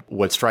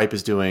 what Stripe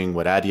is doing,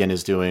 what Adyen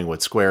is doing,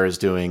 what Square is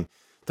doing,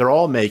 they're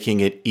all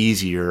making it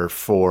easier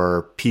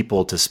for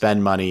people to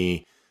spend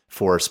money,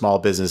 for small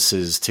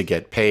businesses to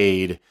get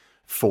paid,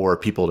 for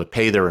people to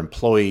pay their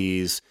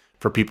employees,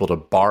 for people to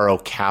borrow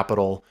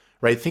capital,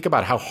 right? Think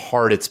about how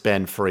hard it's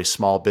been for a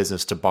small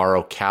business to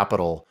borrow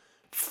capital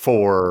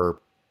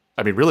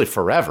really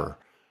forever,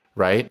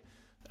 right?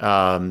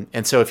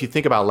 And so if you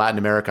think about Latin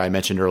America, I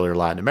mentioned earlier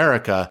Latin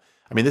America,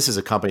 this is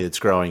a company that's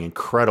growing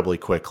incredibly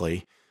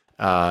quickly,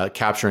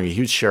 capturing a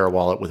huge share of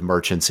wallet with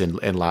merchants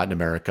in Latin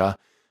America.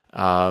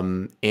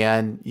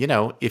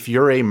 If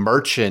you're a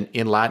merchant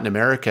in Latin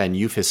America and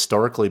you've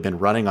historically been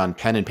running on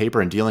pen and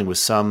paper and dealing with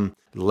some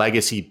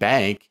legacy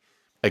bank,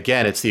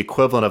 again, it's the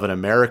equivalent of an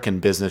American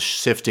business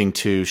shifting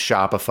to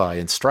Shopify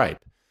and Stripe,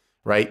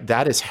 right?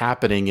 That is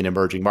happening in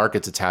emerging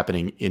markets. It's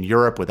happening in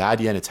Europe with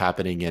Adyen. It's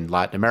happening in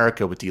Latin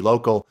America with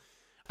dLocal.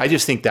 I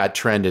just think that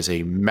trend is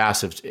a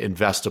massive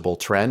investable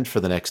trend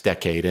for the next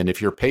decade. And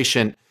if you're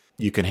patient,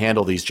 you can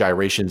handle these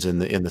gyrations in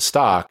the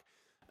stock.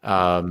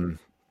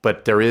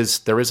 But there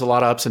is a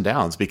lot of ups and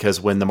downs, because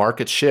when the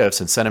market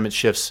shifts and sentiment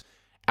shifts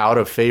out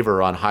of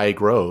favor on high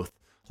growth,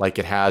 like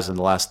it has in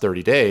the last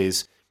 30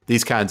 days,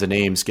 these kinds of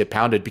names get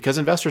pounded because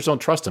investors don't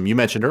trust them. You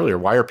mentioned earlier,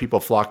 why are people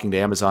flocking to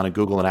Amazon and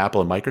Google and Apple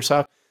and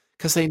Microsoft?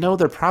 Because they know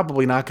they're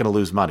probably not going to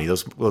lose money.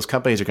 Those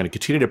companies are going to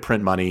continue to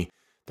print money.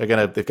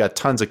 They've got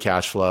tons of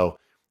cash flow.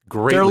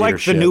 They're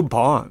leadership. Like the new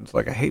bonds.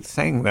 Like, I hate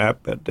saying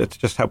that, but it's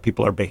just how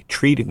people are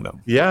treating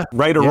them. Yeah.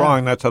 Right or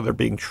wrong, that's how they're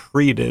being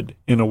treated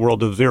in a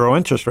world of zero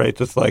interest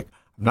rates. It's like,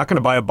 I'm not going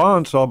to buy a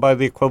bond, so I'll buy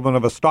the equivalent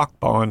of a stock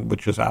bond,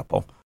 which is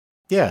Apple.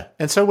 Yeah.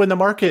 And so when the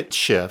market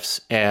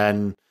shifts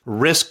and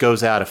risk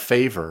goes out of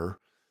favor,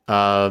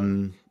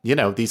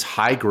 these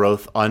high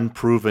growth,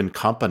 unproven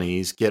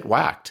companies get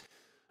whacked.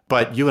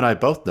 But you and I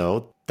both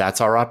know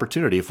that's our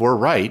opportunity. If we're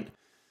right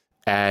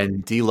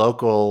and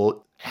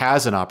dLocal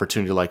has an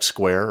opportunity like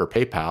Square or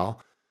PayPal,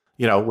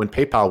 when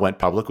PayPal went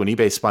public, when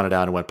eBay spun it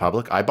out and went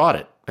public, I bought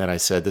it. And I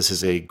said, this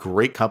is a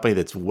great company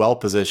that's well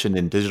positioned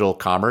in digital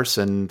commerce,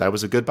 and that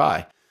was a good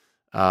buy.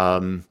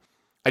 I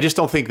just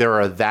don't think there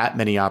are that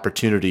many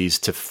opportunities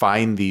to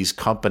find these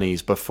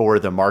companies before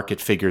the market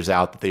figures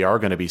out that they are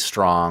going to be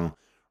strong,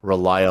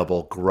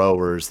 reliable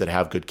growers that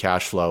have good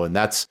cash flow. And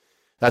that's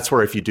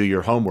where, if you do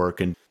your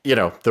homework, and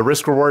the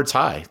risk reward's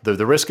high.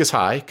 The risk is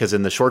high because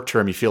in the short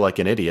term you feel like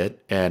an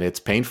idiot and it's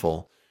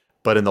painful.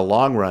 But in the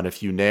long run,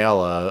 if you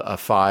nail a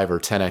 5 or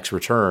 10x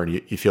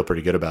return, you feel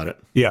pretty good about it.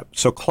 Yeah.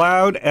 So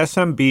cloud,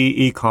 SMB,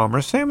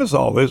 e-commerce, same as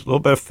always, a little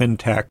bit of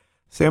fintech,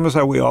 same as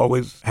how we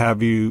always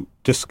have you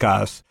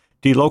discuss.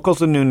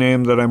 dLocal's a new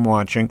name that I'm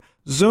watching.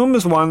 Zoom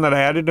is one that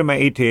I added to my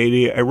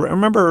 80/80. I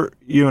remember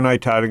you and I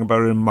talking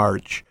about it in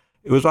March.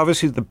 it was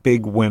obviously the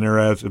big winner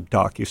as of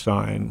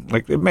DocuSign.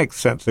 Like, it makes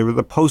sense. They were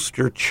the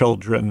poster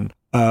children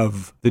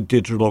of the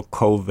digital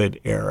COVID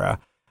era.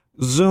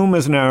 Zoom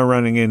is now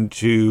running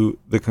into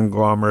the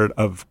conglomerate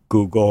of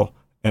Google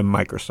and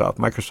Microsoft.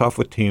 Microsoft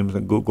with Teams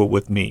and Google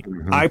with Meet.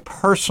 Mm-hmm. I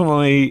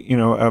personally,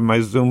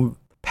 my Zoom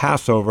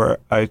Passover,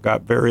 I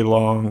got very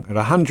long at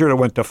 100. I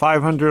went to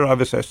 500.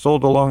 Obviously, I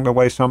sold along the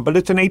way some, but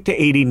it's an 8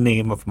 to 80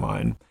 name of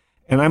mine.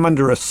 And I'm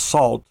under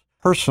assault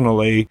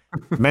personally,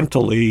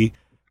 mentally,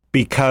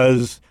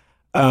 because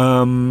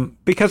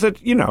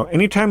it,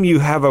 anytime you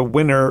have a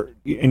winner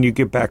and you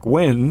give back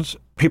wins,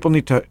 people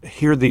need to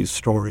hear these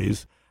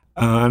stories.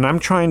 And I'm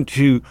trying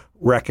to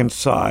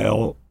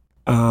reconcile,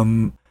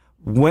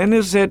 when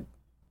is it,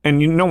 and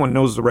no one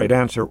knows the right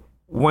answer,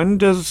 when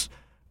does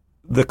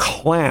the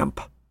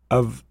clamp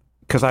of,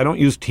 because I don't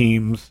use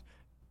Teams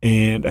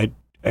and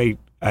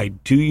I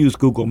do use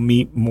Google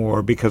Meet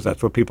more because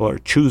that's what people are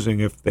choosing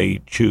if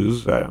they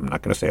choose. I'm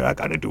not going to say I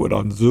got to do it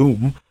on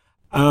Zoom.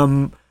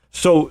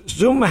 So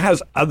Zoom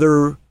has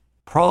other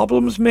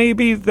problems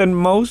maybe than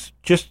most,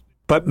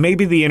 but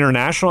maybe the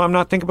international I'm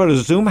not thinking about.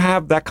 Does Zoom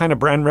have that kind of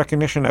brand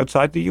recognition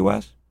outside the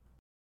U.S.?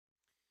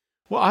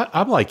 Well,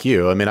 I'm like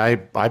you. I mean, I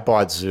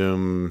bought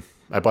Zoom.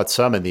 I bought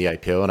some in the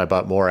IPO and I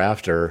bought more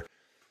after,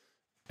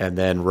 and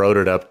then rode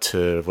it up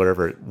to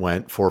whatever it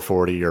went,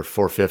 440 or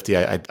 450.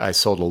 I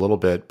sold a little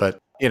bit, but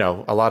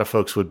a lot of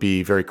folks would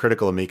be very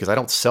critical of me because I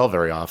don't sell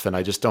very often.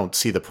 I just don't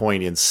see the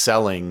point in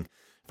selling.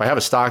 If I have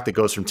a stock that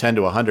goes from 10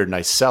 to 100 and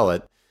I sell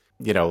it,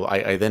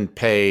 I then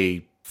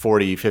pay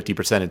 40,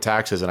 50% in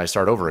taxes and I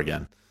start over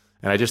again.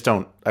 And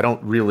I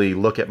don't really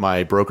look at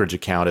my brokerage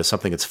account as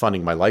something that's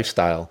funding my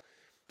lifestyle.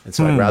 And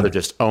so I'd rather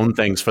just own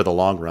things for the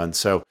long run.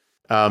 So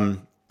I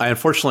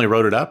unfortunately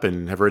wrote it up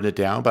and have written it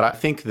down, but I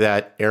think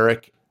that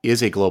Eric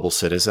is a global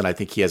citizen. I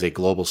think he has a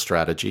global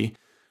strategy.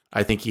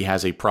 I think he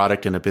has a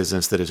product and a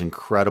business that is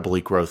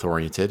incredibly growth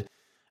oriented.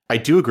 I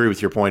do agree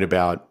with your point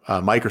about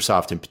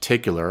Microsoft in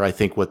particular. I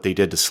think what they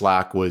did to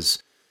Slack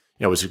was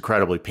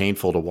incredibly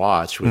painful to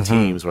watch with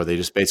Teams, where they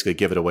just basically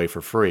give it away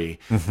for free.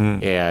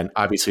 Mm-hmm. And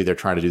obviously they're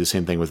trying to do the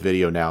same thing with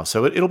video now.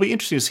 So it'll be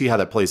interesting to see how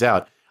that plays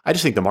out. I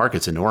just think the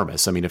market's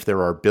enormous. I mean, if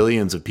there are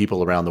billions of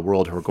people around the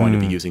world who are going to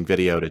be using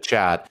video to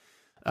chat,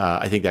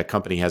 I think that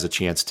company has a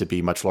chance to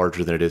be much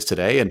larger than it is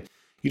today. And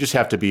you just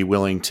have to be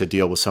willing to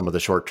deal with some of the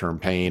short-term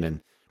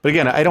pain. But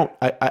again,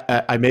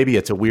 I maybe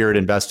it's a weird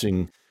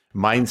investing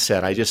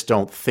mindset. I just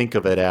don't think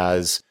of it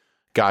as,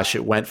 gosh,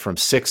 it went from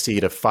 60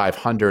 to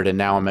 500 and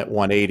now I'm at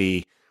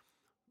 180.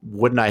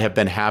 Wouldn't I have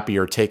been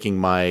happier taking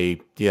my,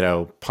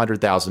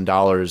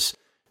 $100,000,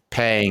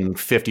 paying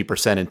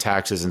 50% in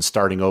taxes and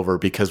starting over?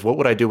 Because what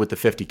would I do with the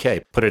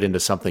 50K? Put it into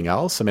something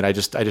else? I mean, I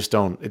just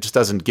don't, it just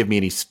doesn't give me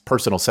any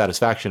personal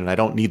satisfaction, and I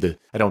don't need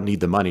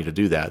the money to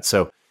do that.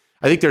 So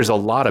I think there's a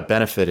lot of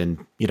benefit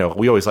in,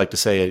 we always like to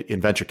say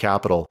in venture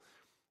capital,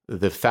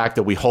 the fact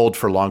that we hold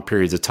for long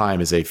periods of time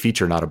is a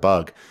feature, not a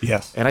bug.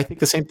 Yes. And I think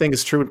the same thing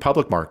is true in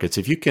public markets.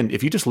 If you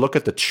just look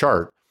at the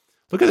chart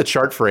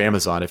for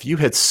Amazon. If you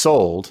had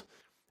sold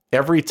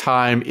every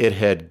time it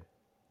had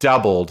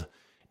doubled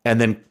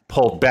and then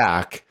pulled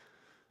back,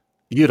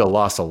 you'd have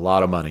lost a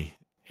lot of money.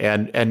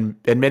 And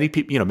many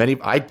people,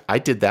 I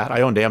did that.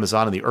 I owned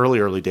Amazon in the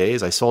early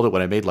days. I sold it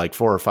when I made like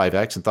 4 or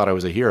 5x and thought I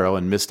was a hero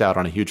and missed out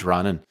on a huge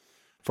run, and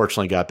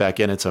fortunately got back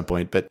in at some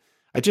point. But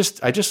I just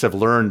have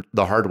learned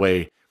the hard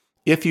way.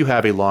 If you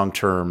have a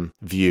long-term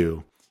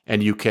view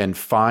and you can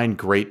find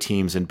great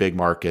teams in big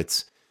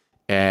markets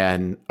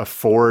and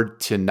afford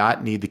to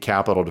not need the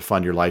capital to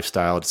fund your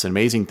lifestyle, it's an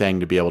amazing thing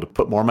to be able to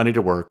put more money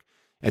to work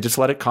and just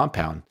let it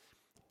compound.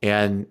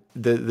 And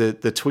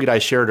the tweet I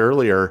shared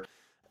earlier,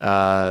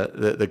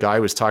 the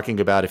guy was talking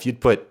about if you'd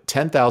put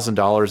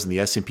 $10,000 in the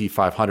S&P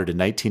 500 in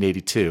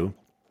 1982,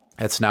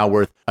 that's now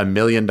worth $1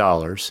 million.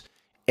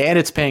 And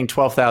it's paying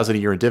 $12,000 a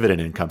year in dividend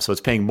income. So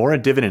it's paying more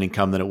in dividend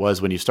income than it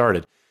was when you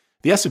started.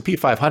 The S&P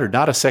 500,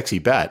 not a sexy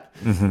bet,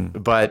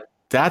 but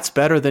that's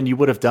better than you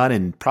would have done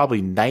in probably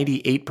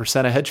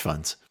 98% of hedge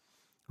funds,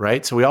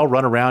 right? So we all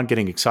run around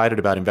getting excited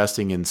about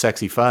investing in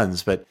sexy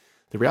funds, but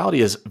the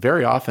reality is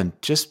very often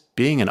just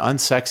being an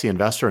unsexy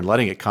investor and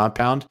letting it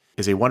compound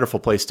is a wonderful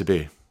place to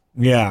be.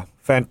 Yeah,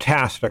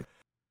 fantastic.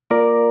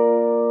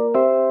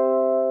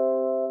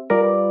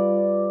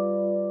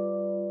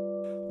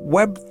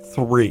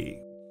 Web3.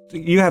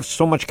 You have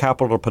so much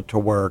capital to put to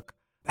work.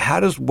 How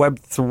does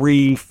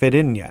Web3 fit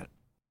in yet?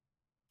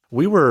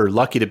 We were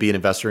lucky to be an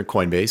investor in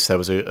Coinbase. That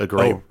was a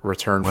great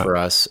return for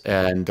us.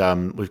 And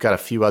we've got a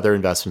few other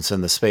investments in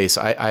the space.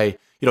 I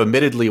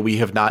admittedly, we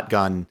have not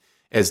gone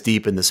as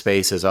deep in the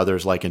space as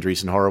others like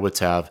Andreessen Horowitz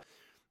have.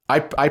 I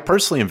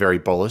personally am very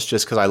bullish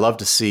just because I love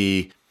to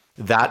see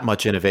that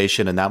much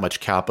innovation and that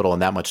much capital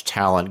and that much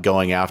talent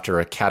going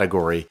after a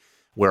category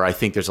where I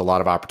think there's a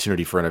lot of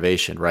opportunity for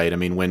innovation, right? I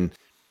mean,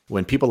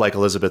 when people like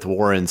Elizabeth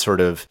Warren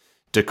sort of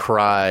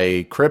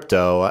decry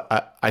crypto,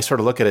 I sort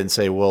of look at it and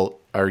say, well,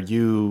 are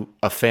you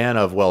a fan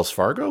of Wells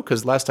Fargo?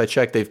 Because last I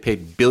checked, they've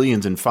paid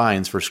billions in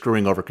fines for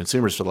screwing over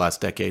consumers for the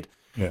last decade.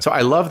 Yeah. So I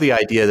love the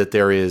idea that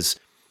there is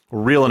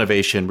real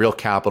innovation, real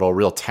capital,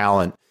 real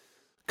talent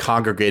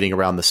congregating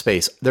around the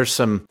space. There's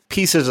some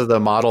pieces of the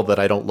model that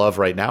I don't love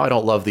right now. I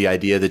don't love the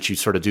idea that you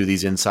sort of do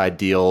these inside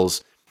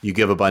deals, you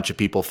give a bunch of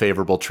people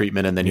favorable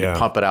treatment, and then you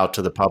pump it out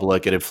to the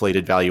public at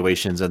inflated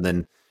valuations, and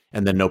then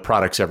no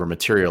products ever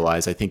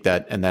materialize. I think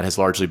that has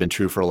largely been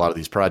true for a lot of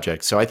these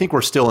projects. So I think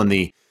we're still in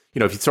the,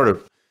 if you sort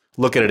of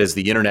look at it as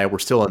the internet, we're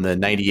still in the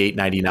 98,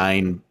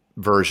 99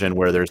 version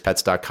where there's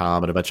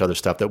pets.com and a bunch of other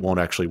stuff that won't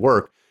actually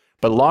work.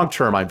 But long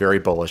term, I'm very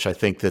bullish. I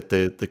think that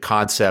the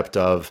concept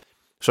of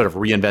sort of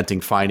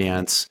reinventing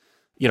finance,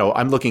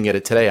 I'm looking at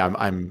it today. I'm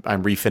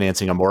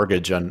refinancing a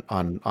mortgage on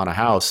a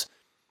house.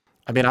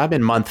 I mean, I'm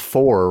in month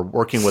 4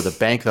 working with a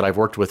bank that I've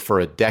worked with for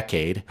a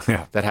decade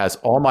that has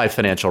all my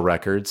financial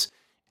records,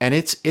 and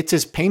it's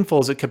as painful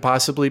as it could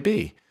possibly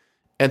be.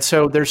 And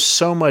so there's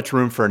so much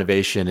room for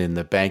innovation in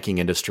the banking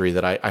industry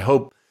that I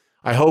hope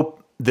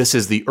this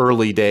is the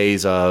early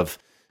days of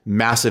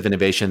massive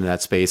innovation in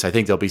that space. I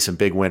think there'll be some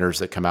big winners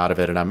that come out of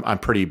it, and I'm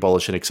pretty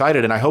bullish and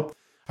excited. And I hope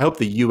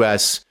the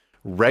U.S.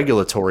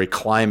 regulatory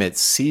climate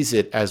sees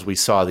it as we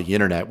saw the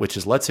internet, which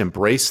is let's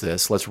embrace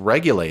this, let's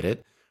regulate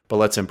it, but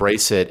let's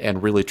embrace it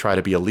and really try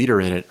to be a leader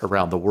in it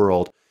around the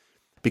world.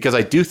 Because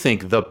I do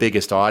think the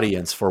biggest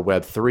audience for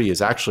Web3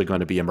 is actually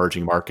going to be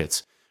emerging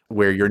markets,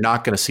 where you're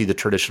not going to see the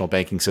traditional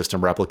banking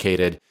system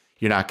replicated.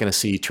 You're not going to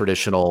see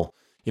traditional,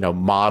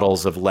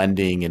 models of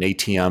lending and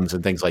ATMs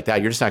and things like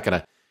that. You're not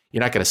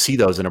going to see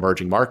those in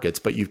emerging markets,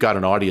 but you've got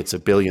an audience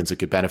of billions that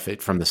could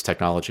benefit from this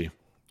technology.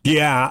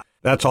 Yeah,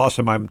 that's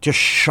awesome. I'm just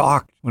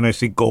shocked when I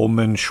see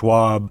Goldman,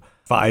 Schwab,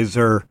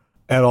 Pfizer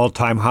at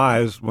all-time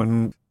highs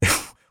when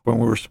we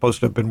were supposed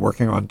to have been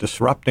working on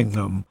disrupting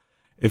them.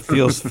 It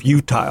feels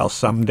futile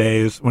some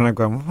days when I'm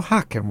going,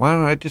 why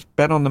don't I just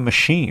bet on the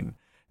machine?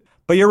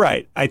 But you're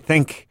right. I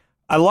think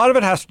a lot of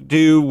it has to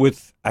do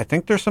with, I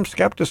think there's some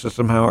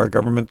skepticism how our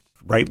government,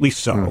 rightly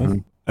so.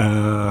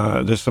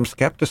 Mm-hmm. There's some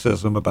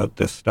skepticism about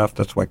this stuff.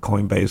 That's why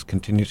Coinbase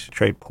continues to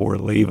trade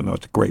poorly, even though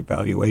it's a great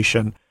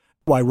valuation.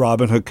 Why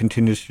Robinhood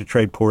continues to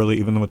trade poorly,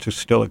 even though it's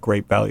still a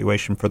great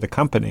valuation for the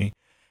company.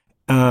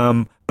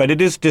 But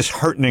it is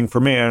disheartening for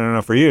me, I don't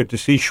know for you, to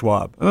see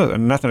Schwab.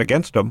 Nothing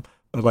against them,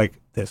 but like,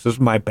 this is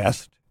my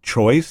best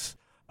choice.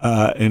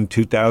 In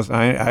 2000,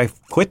 I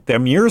quit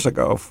them years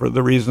ago for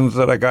the reasons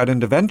that I got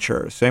into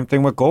venture. Same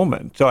thing with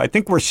Goldman. So I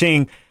think we're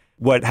seeing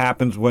what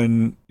happens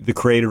when the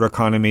creator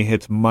economy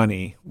hits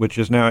money, which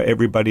is now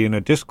everybody in a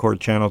Discord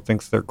channel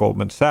thinks they're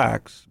Goldman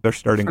Sachs. They're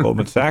starting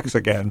Goldman Sachs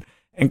again.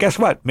 And guess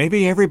what?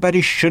 Maybe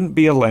everybody shouldn't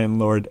be a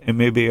landlord, and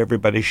maybe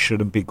everybody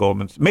shouldn't be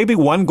Goldman. Maybe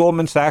one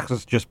Goldman Sachs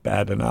is just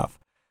bad enough.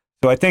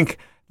 So I think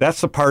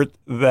that's the part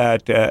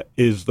that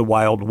is the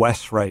Wild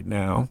West right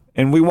now.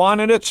 And we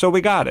wanted it, so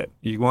we got it.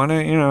 You want to,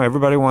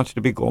 everybody wants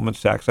to be Goldman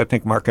Sachs. I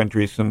think Marc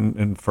Andreessen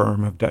and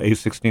firm have done,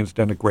 A16's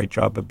done a great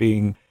job of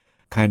being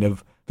kind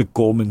of the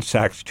Goldman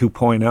Sachs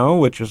 2.0,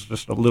 which is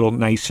just a little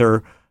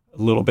nicer,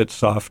 a little bit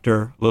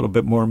softer, a little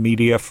bit more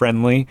media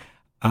friendly.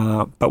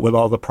 But with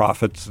all the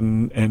profits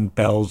and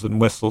bells and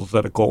whistles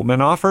that a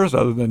Goldman offers,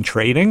 other than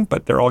trading,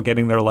 but they're all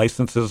getting their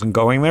licenses and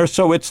going there.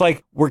 So it's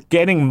like we're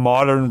getting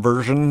modern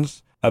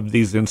versions of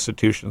these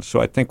institutions. So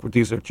I think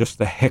these are just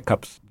the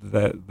hiccups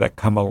that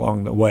come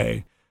along the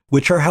way,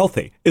 which are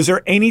healthy. Is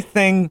there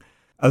anything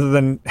other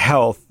than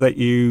health that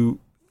you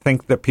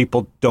think that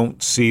people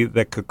don't see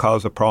that could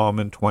cause a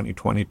problem in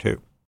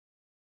 2022?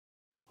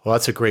 Well,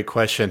 that's a great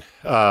question.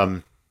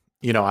 I'm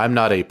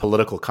not a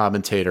political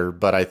commentator,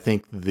 but I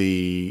think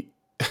the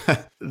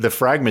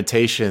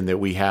fragmentation that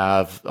we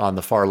have on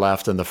the far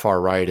left and the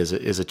far right is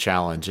a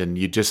challenge. And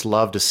you just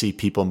love to see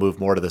people move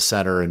more to the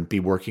center and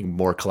be working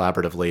more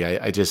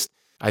collaboratively.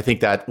 I think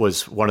that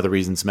was one of the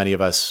reasons many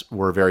of us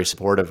were very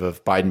supportive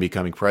of Biden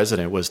becoming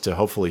president, was to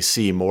hopefully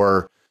see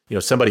more,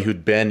 somebody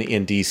who'd been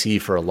in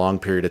DC for a long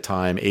period of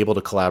time, able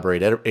to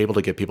collaborate, able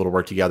to get people to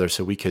work together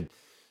so we could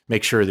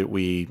make sure that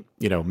we,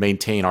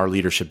 maintain our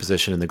leadership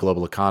position in the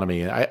global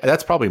economy. And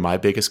that's probably my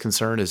biggest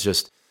concern is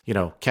just,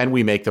 can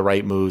we make the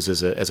right moves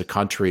as a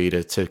country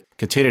to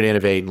continue to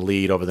innovate and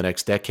lead over the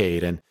next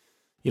decade? And,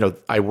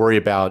 I worry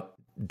about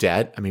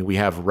debt. I mean, we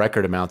have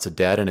record amounts of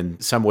debt. And in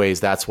some ways,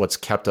 that's what's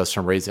kept us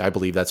from raising, I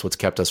believe that's what's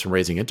kept us from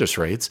raising interest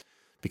rates,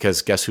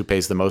 because guess who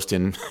pays the most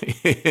in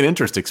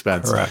interest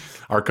expense? Correct.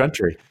 Our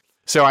country.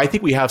 So I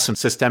think we have some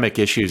systemic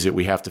issues that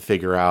we have to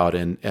figure out.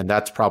 And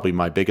that's probably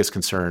my biggest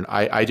concern.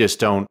 I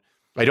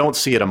don't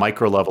see at a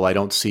micro level, I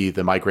don't see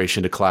the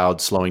migration to cloud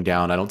slowing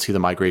down. I don't see the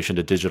migration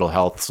to digital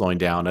health slowing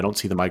down. I don't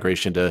see the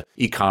migration to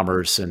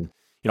e-commerce and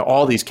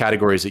all these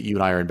categories that you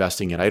and I are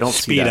investing in. I don't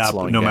see that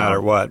slowing down. No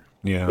matter what.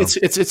 Yeah.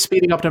 It's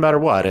speeding up no matter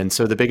what. And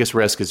so the biggest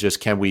risk is just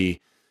can we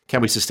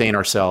sustain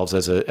ourselves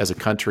as a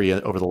country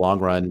over the long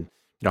run?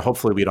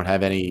 Hopefully we don't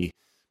have any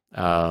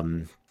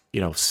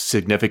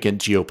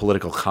significant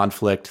geopolitical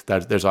conflict.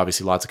 There's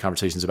obviously lots of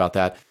conversations about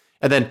that.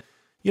 And then,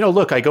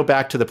 look, I go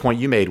back to the point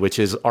you made, which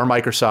is are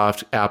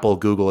Microsoft, Apple,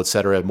 Google, et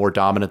cetera, more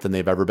dominant than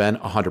they've ever been?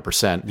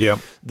 100%. Yeah.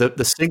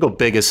 The single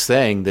biggest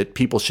thing that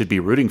people should be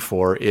rooting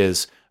for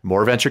is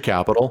more venture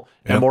capital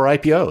and more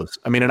IPOs.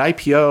 I mean, an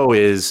IPO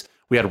is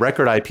We had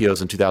record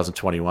IPOs in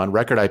 2021,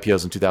 record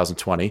IPOs in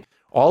 2020.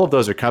 All of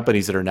those are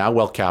companies that are now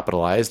well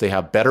capitalized. They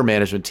have better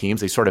management teams.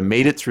 They sort of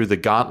made it through the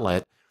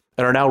gauntlet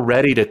and are now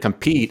ready to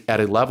compete at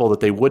a level that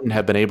they wouldn't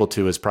have been able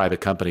to as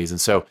private companies. And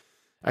so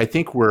I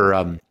think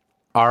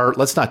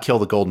let's not kill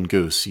the golden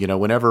goose.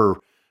 Whenever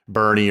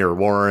Bernie or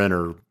Warren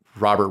or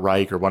Robert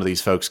Reich or one of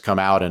these folks come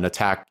out and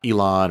attack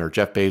Elon or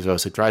Jeff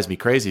Bezos, it drives me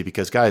crazy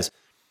because, guys,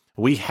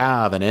 we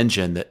have an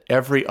engine that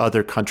every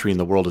other country in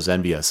the world is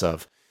envious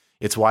of.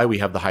 It's why we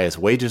have the highest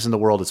wages in the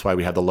world. It's why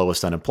we have the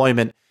lowest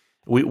unemployment.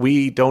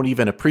 We don't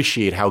even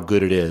appreciate how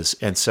good it is.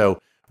 And so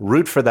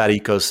root for that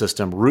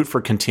ecosystem, root for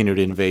continued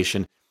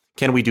innovation.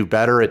 Can we do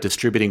better at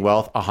distributing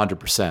wealth?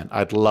 100%.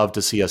 I'd love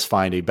to see us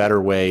find a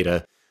better way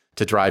to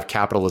drive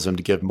capitalism,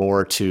 to give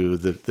more to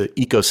the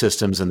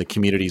ecosystems and the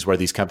communities where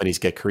these companies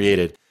get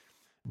created.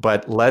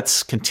 But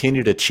let's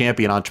continue to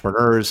champion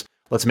entrepreneurs.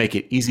 Let's make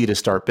it easy to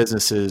start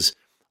businesses.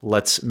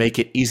 Let's make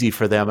it easy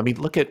for them. I mean,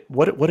 look at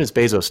what has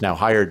Bezos now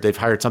hired? They've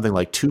hired something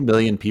like 2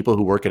 million people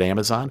who work at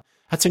Amazon.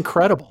 That's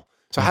incredible.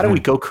 So how do we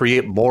go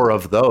create more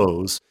of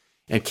those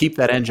and keep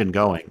that engine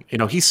going?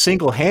 He's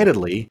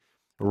single-handedly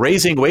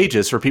raising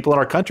wages for people in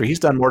our country. He's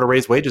done more to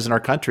raise wages in our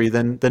country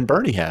than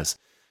Bernie has,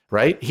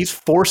 right? He's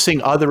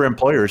forcing other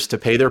employers to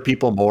pay their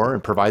people more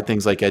and provide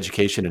things like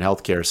education and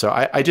healthcare. So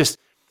I just,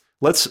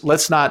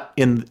 let's not,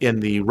 in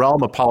the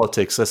realm of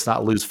politics, let's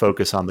not lose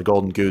focus on the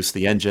golden goose,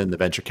 the engine, the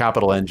venture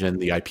capital engine,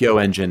 the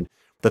IPO engine,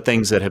 the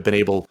things that have been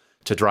able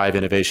to drive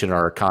innovation in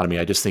our economy.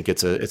 I just think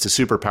it's a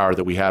superpower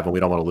that we have and we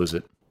don't want to lose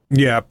it.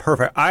 Yeah,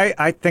 perfect.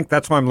 I think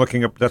that's why I'm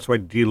looking up. That's why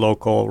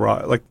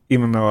dLocal, like,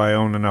 even though I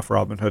own enough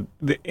Robinhood,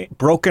 the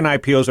broken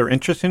IPOs are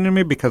interesting to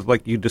me because,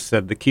 like you just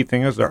said, the key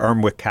thing is they're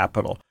armed with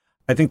capital.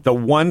 I think the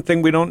one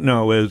thing we don't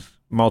know is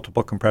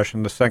multiple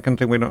compression. The second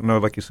thing we don't know,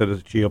 like you said,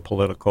 is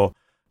geopolitical.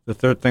 The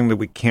third thing that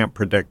we can't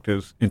predict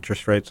is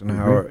interest rates and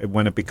how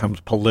when it becomes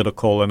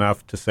political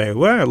enough to say,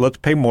 well, let's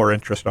pay more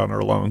interest on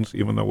our loans,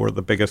 even though we're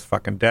the biggest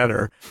fucking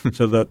debtor.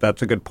 So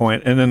that's a good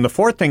point. And then the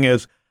fourth thing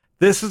is,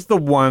 this is the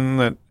one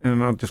that,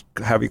 and I'll just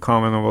have you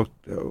comment and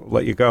we'll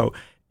let you go,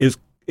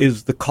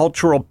 is the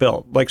cultural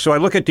build. Like, so I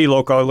look at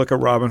dLocal, I look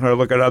at Robinhood, I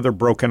look at other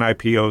broken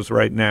IPOs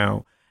right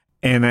now,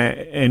 and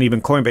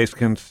even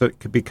Coinbase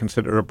could be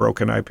considered a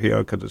broken IPO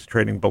because it's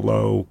trading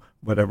below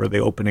whatever the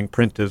opening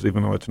print is,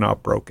 even though it's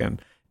not broken.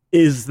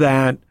 Is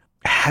that,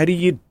 how do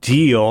you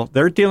deal?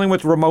 They're dealing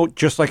with remote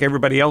just like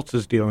everybody else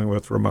is dealing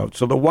with remote.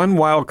 So the one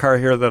wild card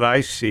here that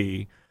I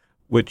see,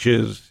 which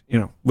is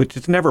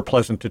never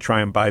pleasant to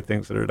try and buy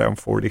things that are down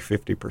 40,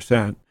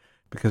 50%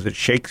 because it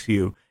shakes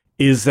you,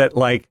 is that,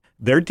 like,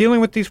 they're dealing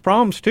with these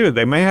problems too.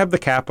 They may have the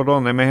capital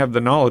and they may have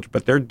the knowledge,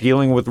 but they're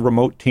dealing with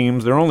remote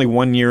teams. They're only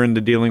 1 year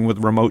into dealing with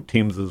remote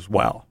teams as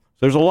well.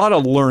 There's a lot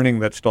of learning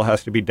that still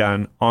has to be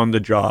done on the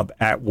job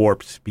at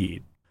warp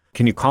speed.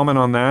 Can you comment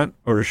on that,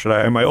 or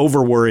am I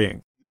over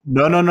worrying?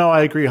 No.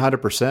 I agree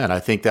 100%. I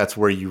think that's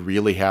where you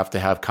really have to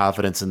have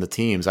confidence in the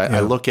teams. I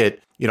look at,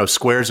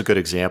 Square's a good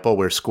example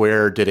where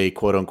Square did a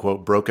quote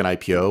unquote broken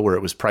IPO where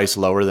it was priced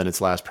lower than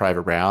its last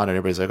private round. And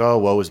everybody's like, oh,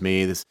 woe is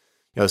me. This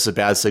is a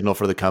bad signal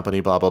for the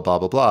company, blah, blah, blah,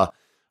 blah, blah.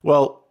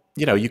 Well,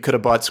 you could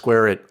have bought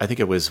Square at, I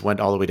think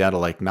went all the way down to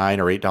like $9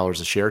 or $8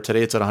 a share.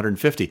 Today it's at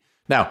 $150.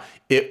 Now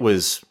it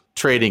was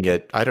trading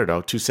at, I don't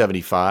know,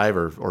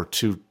 $275 or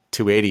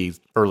 $280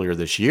 earlier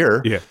this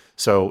year. Yeah.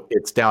 So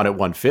it's down at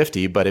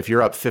 $150, but if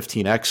you're up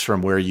 15x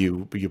from where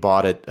you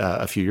bought it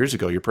a few years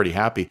ago, you're pretty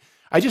happy.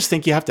 I just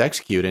think you have to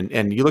execute.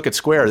 And you look at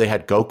Square, they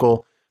had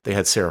Gokul, they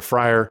had Sarah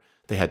Friar,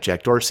 they had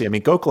Jack Dorsey. I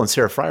mean, Gokul and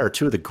Sarah Friar are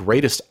two of the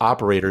greatest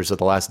operators of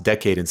the last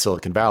decade in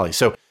Silicon Valley.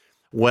 So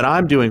when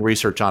I'm doing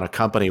research on a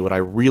company, what I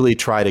really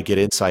try to get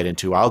insight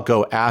into, I'll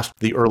go ask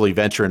the early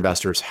venture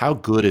investors, how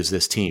good is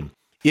this team?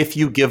 If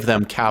you give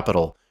them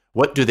capital,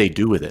 what do they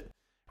do with it?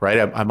 Right?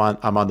 I'm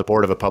on the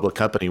board of a public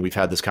company. We've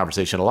had this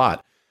conversation a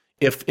lot.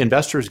 If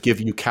investors give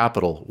you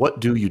capital, what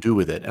do you do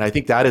with it? And I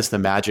think that is the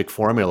magic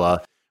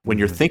formula when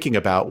you're thinking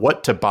about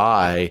what to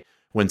buy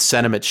when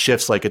sentiment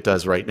shifts like it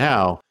does right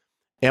now.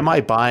 Am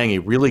I buying a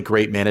really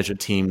great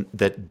management team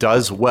that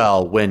does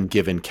well when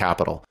given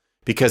capital?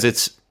 Because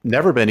it's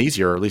never been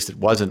easier, or at least it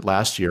wasn't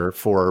last year,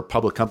 for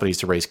public companies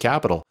to raise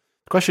capital.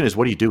 The question is,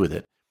 what do you do with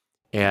it?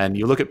 And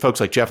you look at folks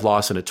like Jeff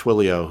Lawson at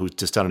Twilio, who's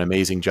just done an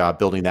amazing job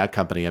building that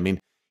company. I mean,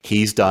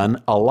 he's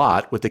done a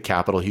lot with the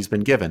capital he's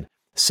been given.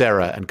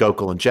 Sarah and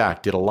Gokul and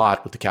Jack did a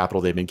lot with the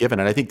capital they've been given.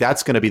 And I think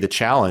that's going to be the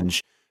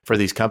challenge for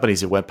these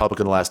companies that went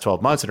public in the last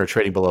 12 months and are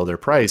trading below their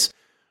price.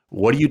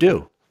 What do you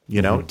do?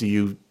 What do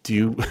you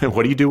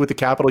do with the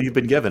capital you've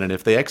been given? And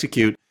if they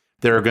execute,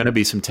 there are going to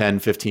be some 10,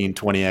 15,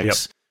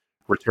 20x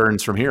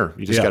returns from here.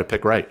 You just got to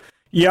pick right.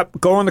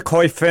 Yep. Go on the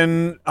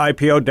Koifin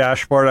IPO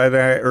dashboard. I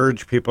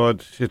urge people,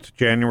 it's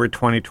January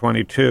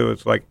 2022.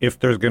 It's like, if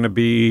there's going to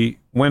be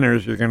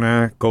winners, you're going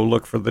to go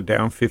look for the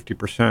down 50%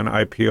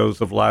 IPOs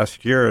of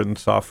last year in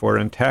software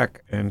and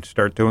tech and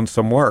start doing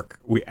some work.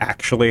 We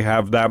actually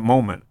have that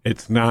moment.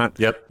 It's not,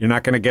 you're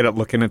not going to get it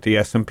looking at the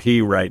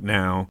S&P right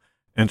now.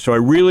 And so I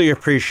really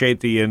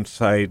appreciate the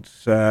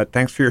insights.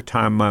 Thanks for your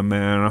time, my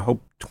man. I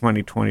hope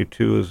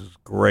 2022 is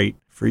great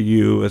for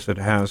you as it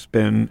has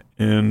been,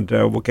 and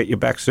we'll get you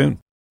back soon.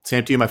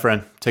 Same to you, my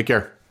friend. Take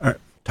care. All right.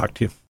 Talk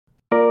to you.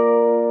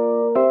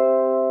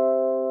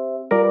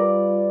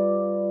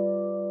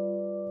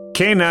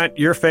 K-Nut,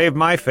 your fave,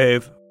 my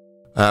fave.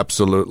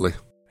 Absolutely.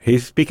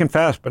 He's speaking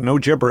fast, but no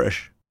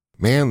gibberish.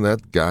 Man,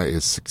 that guy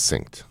is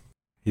succinct.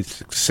 He's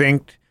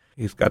succinct.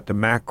 He's got the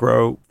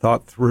macro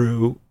thought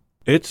through.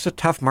 It's a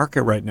tough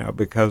market right now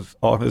because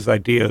all his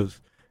ideas,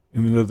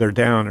 even though they're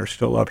down, are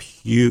still up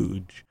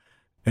huge.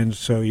 And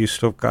so you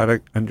still got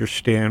to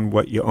understand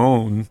what you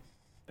own,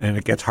 and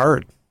it gets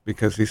hard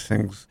because these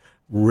things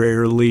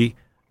rarely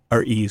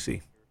are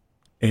easy.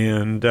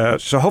 And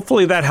so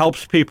hopefully that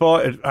helps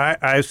people.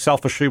 I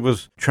selfishly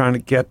was trying to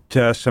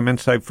get some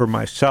insight for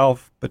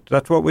myself, but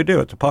that's what we do.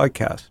 It's a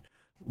podcast.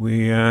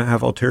 We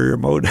have ulterior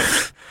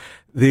motives.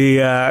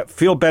 The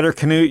Feel Better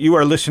Canute, you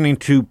are listening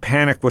to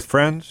Panic with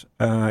Friends.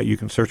 You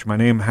can search my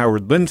name,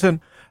 Howard Lindzen,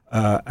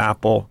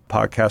 Apple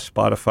Podcast,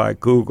 Spotify,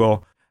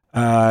 Google.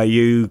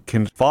 You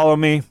can follow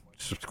me,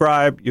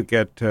 subscribe. You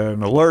get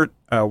an alert.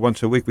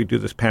 Once a week we do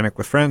this Panic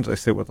with Friends. I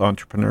sit with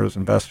entrepreneurs,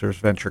 investors,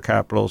 venture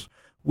capitals.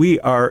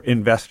 We are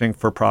investing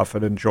for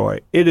profit and joy.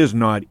 It is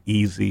not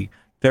easy.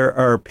 There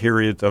are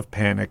periods of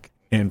panic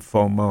and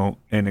FOMO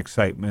and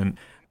excitement.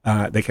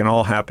 They can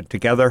all happen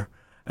together,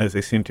 as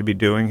they seem to be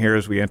doing here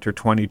as we enter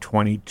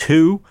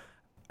 2022.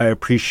 I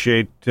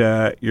appreciate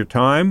your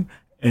time,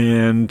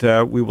 and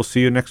we will see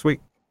you next week.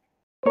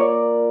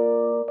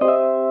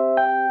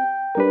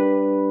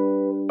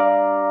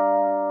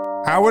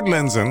 Howard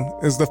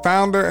Lindzen is the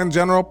founder and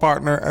general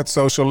partner at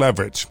Social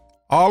Leverage.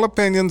 All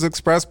opinions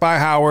expressed by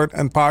Howard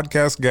and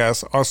podcast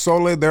guests are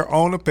solely their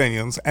own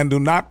opinions and do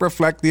not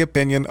reflect the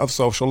opinion of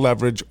Social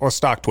Leverage or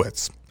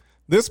StockTwits.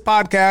 This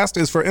podcast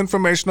is for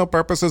informational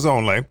purposes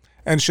only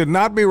and should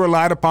not be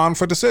relied upon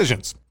for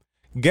decisions.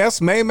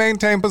 Guests may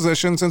maintain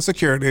positions in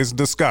securities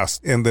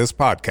discussed in this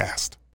podcast.